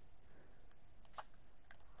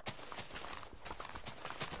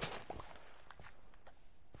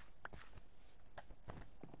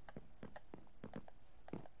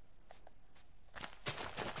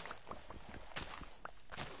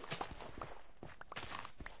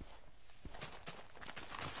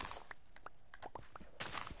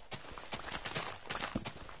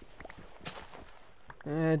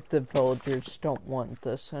 The villagers don't want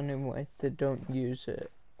this anyway. They don't use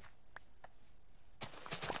it.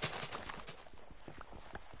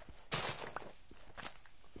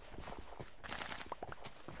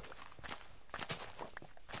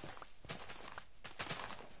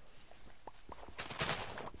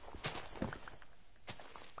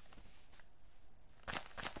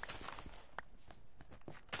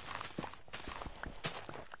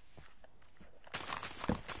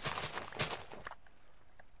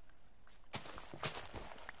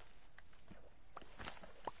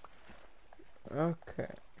 Okay.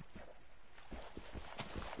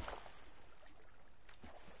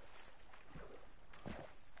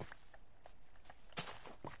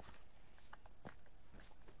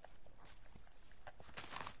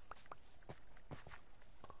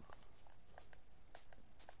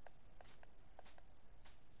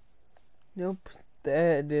 Nope,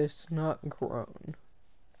 that is not grown.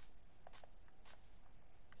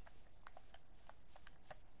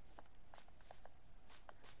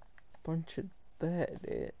 Bunch of that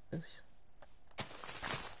is.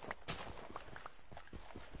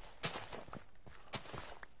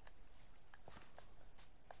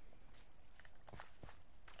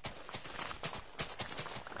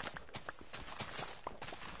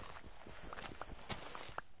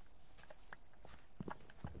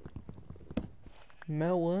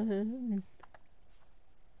 Melon.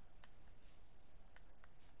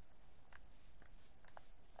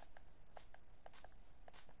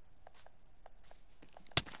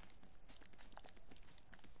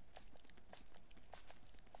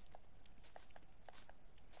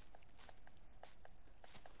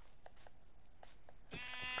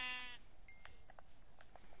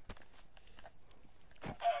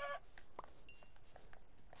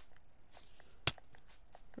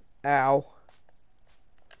 Ow.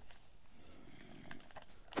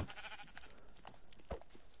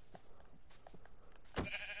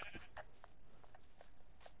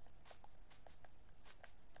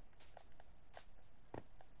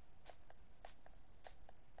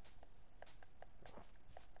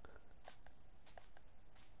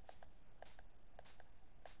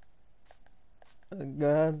 I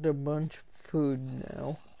got a bunch of food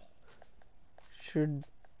now. Should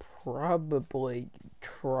probably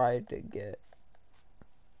try to get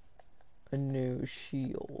a new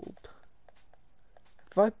shield.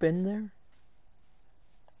 Have I been there?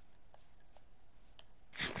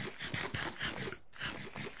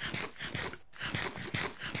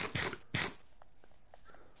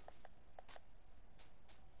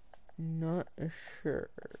 Not sure.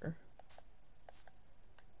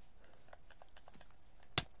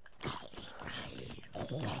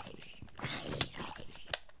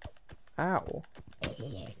 Ow.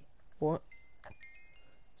 What?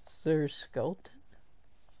 Is there a skeleton?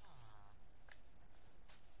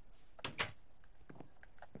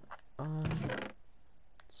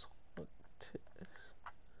 Let's look to this.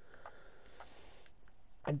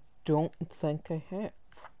 I don't think I have.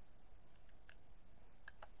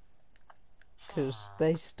 Because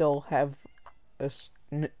they still have a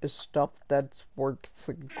stuff that's worth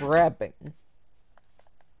grabbing.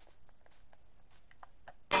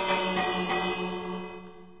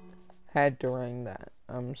 Had to ring that.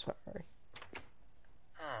 I'm sorry.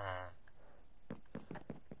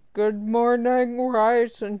 Good morning,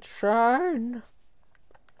 rise and shine.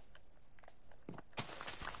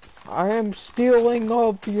 I am stealing all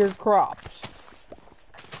of your crops.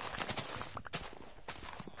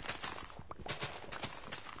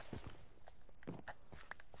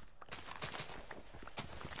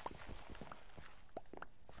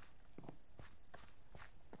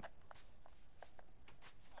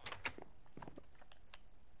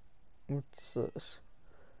 What's this?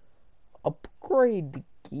 Upgrade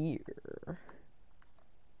gear.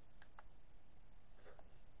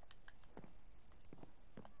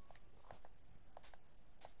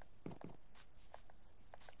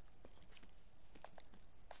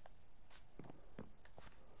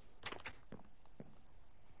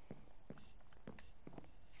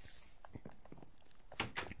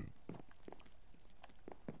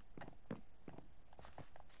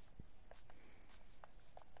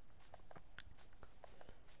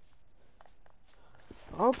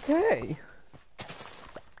 Okay.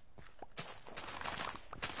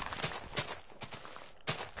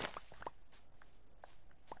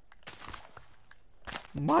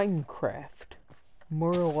 Minecraft.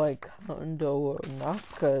 More like Hondo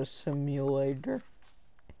Naka Simulator.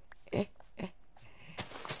 That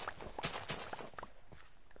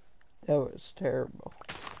was terrible.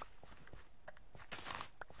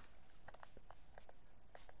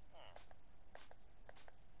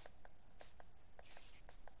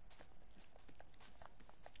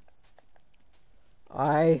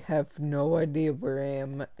 I have no idea where I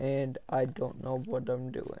am, and I don't know what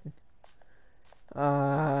I'm doing.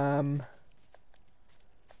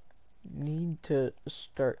 Need to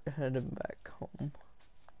start heading back home.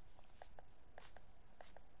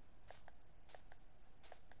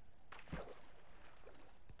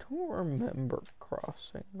 Don't remember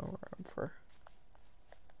crossing a river.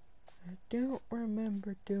 I don't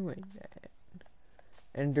remember doing that.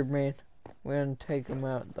 Enderman, we're gonna take him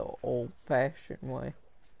out the old-fashioned way.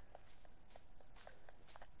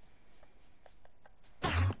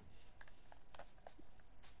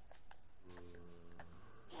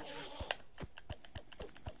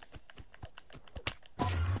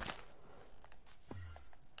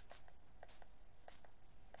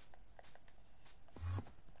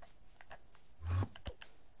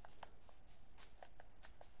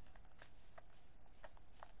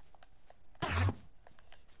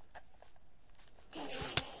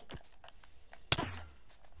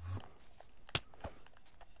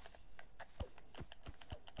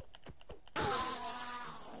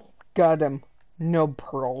 Got him. No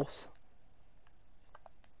pearls.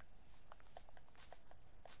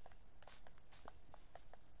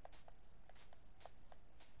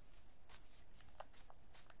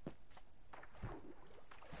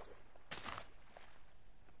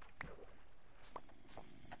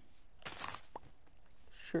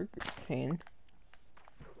 Sugar cane.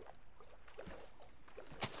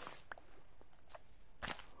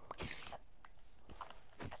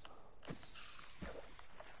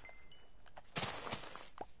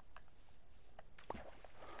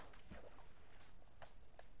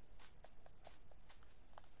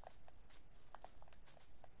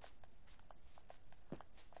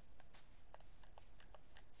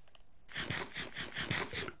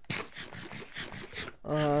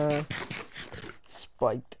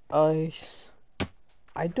 Spiked ice.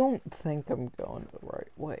 I don't think I'm going the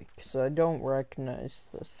right way, because I don't recognize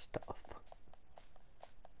this stuff.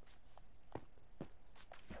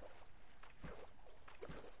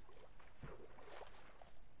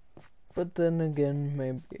 But then again,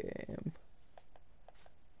 maybe I am.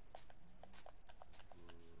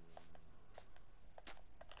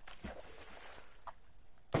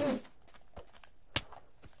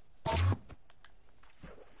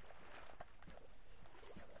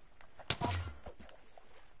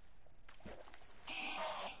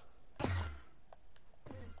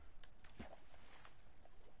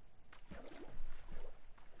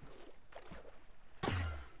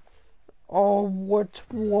 Oh, what's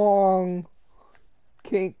wrong?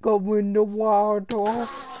 Can't go in the water.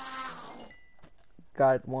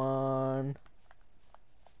 Got one.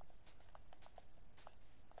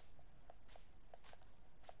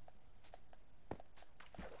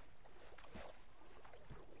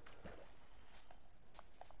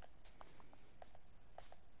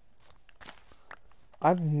 I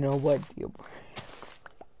have no idea.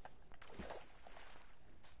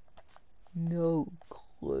 No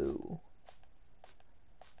clue.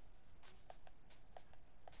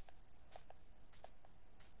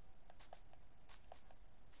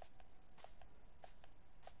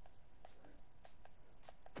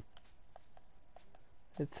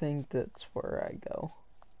 I think that's where I go.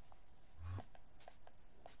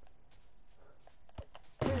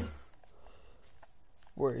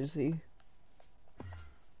 Where is he?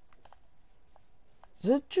 Is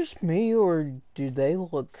it just me, or do they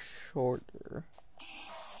look shorter?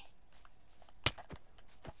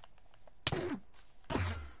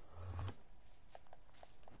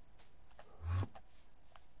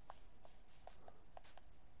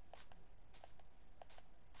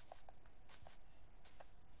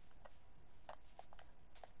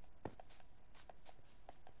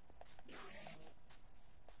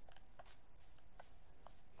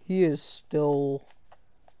 He is still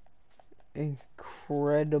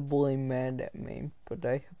incredibly mad at me, but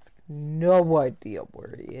I have no idea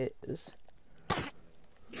where he is.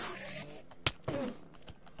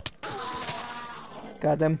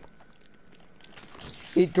 Got him.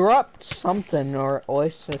 He dropped something, or at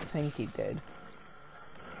least I think he did.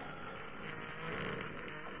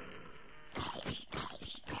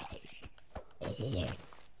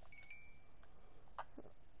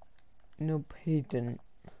 Nope, he didn't.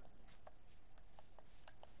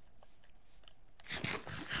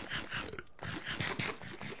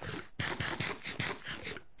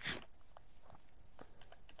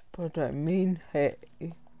 But I mean, hey.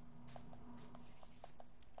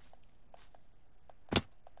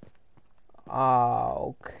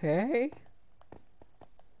 Okay.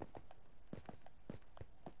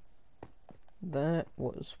 That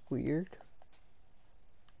was weird.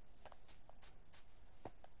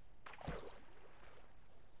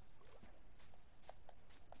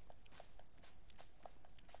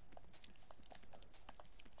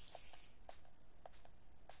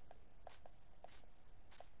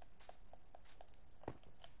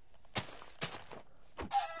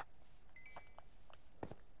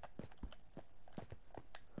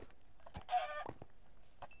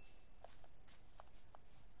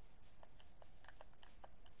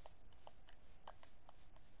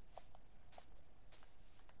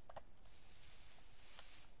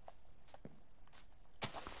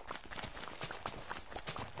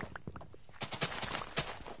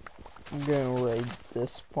 I'm gonna raid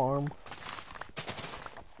this farm.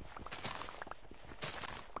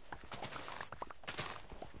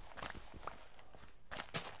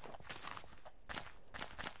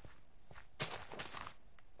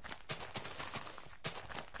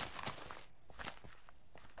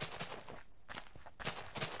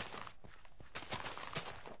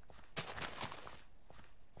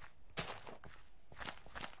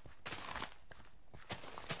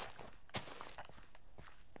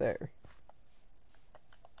 There.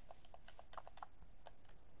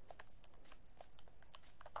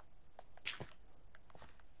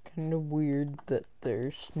 Kinda weird that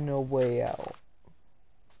there's no way out.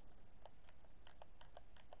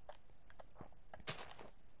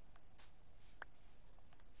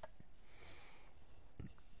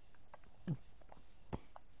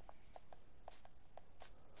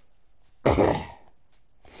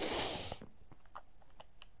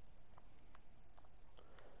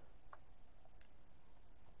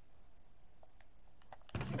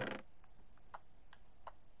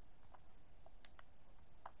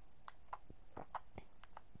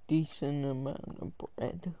 Decent amount of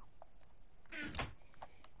bread.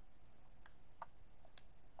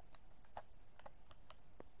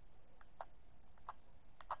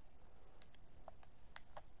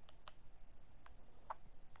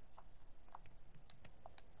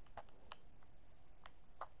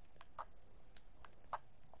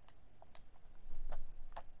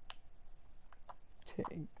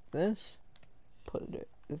 Take this, put it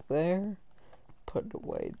there, put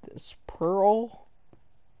away this pearl,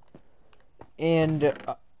 and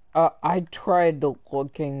I tried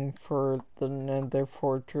looking for the nether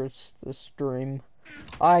fortress this stream.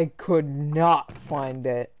 I could not find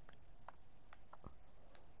it.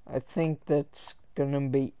 I think that's gonna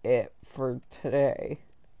be it for today,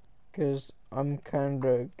 because I'm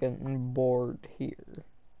kinda getting bored here.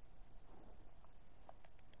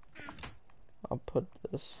 I'll put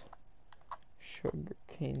this sugar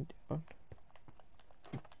cane down.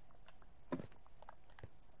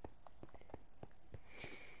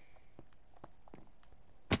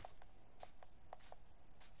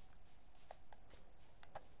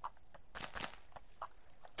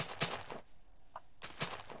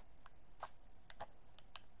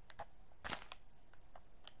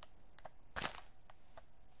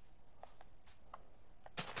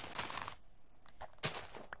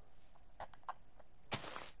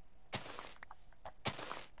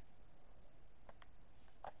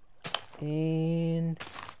 And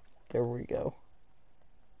there we go.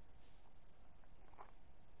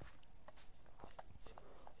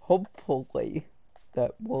 Hopefully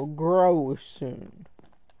that will grow soon.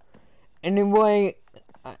 Anyway,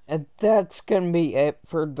 that's gonna be it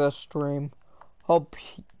for the stream. Hope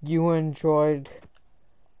you enjoyed.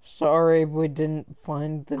 Sorry we didn't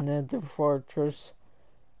find the nether fortress.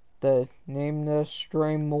 The name of the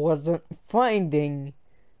stream wasn't finding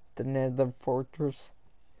the nether fortress.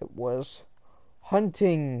 It was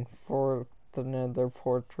hunting for the nether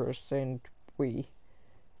fortress, and we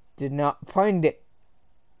did not find it.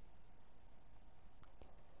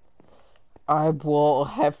 I will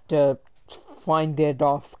have to find it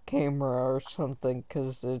off camera or something,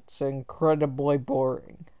 because it's incredibly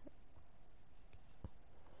boring.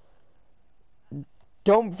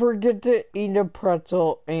 Don't forget to eat a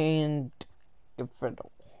pretzel, and if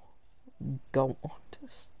it'll go on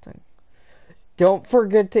this thing. Don't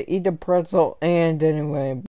forget to eat a pretzel, and anyway.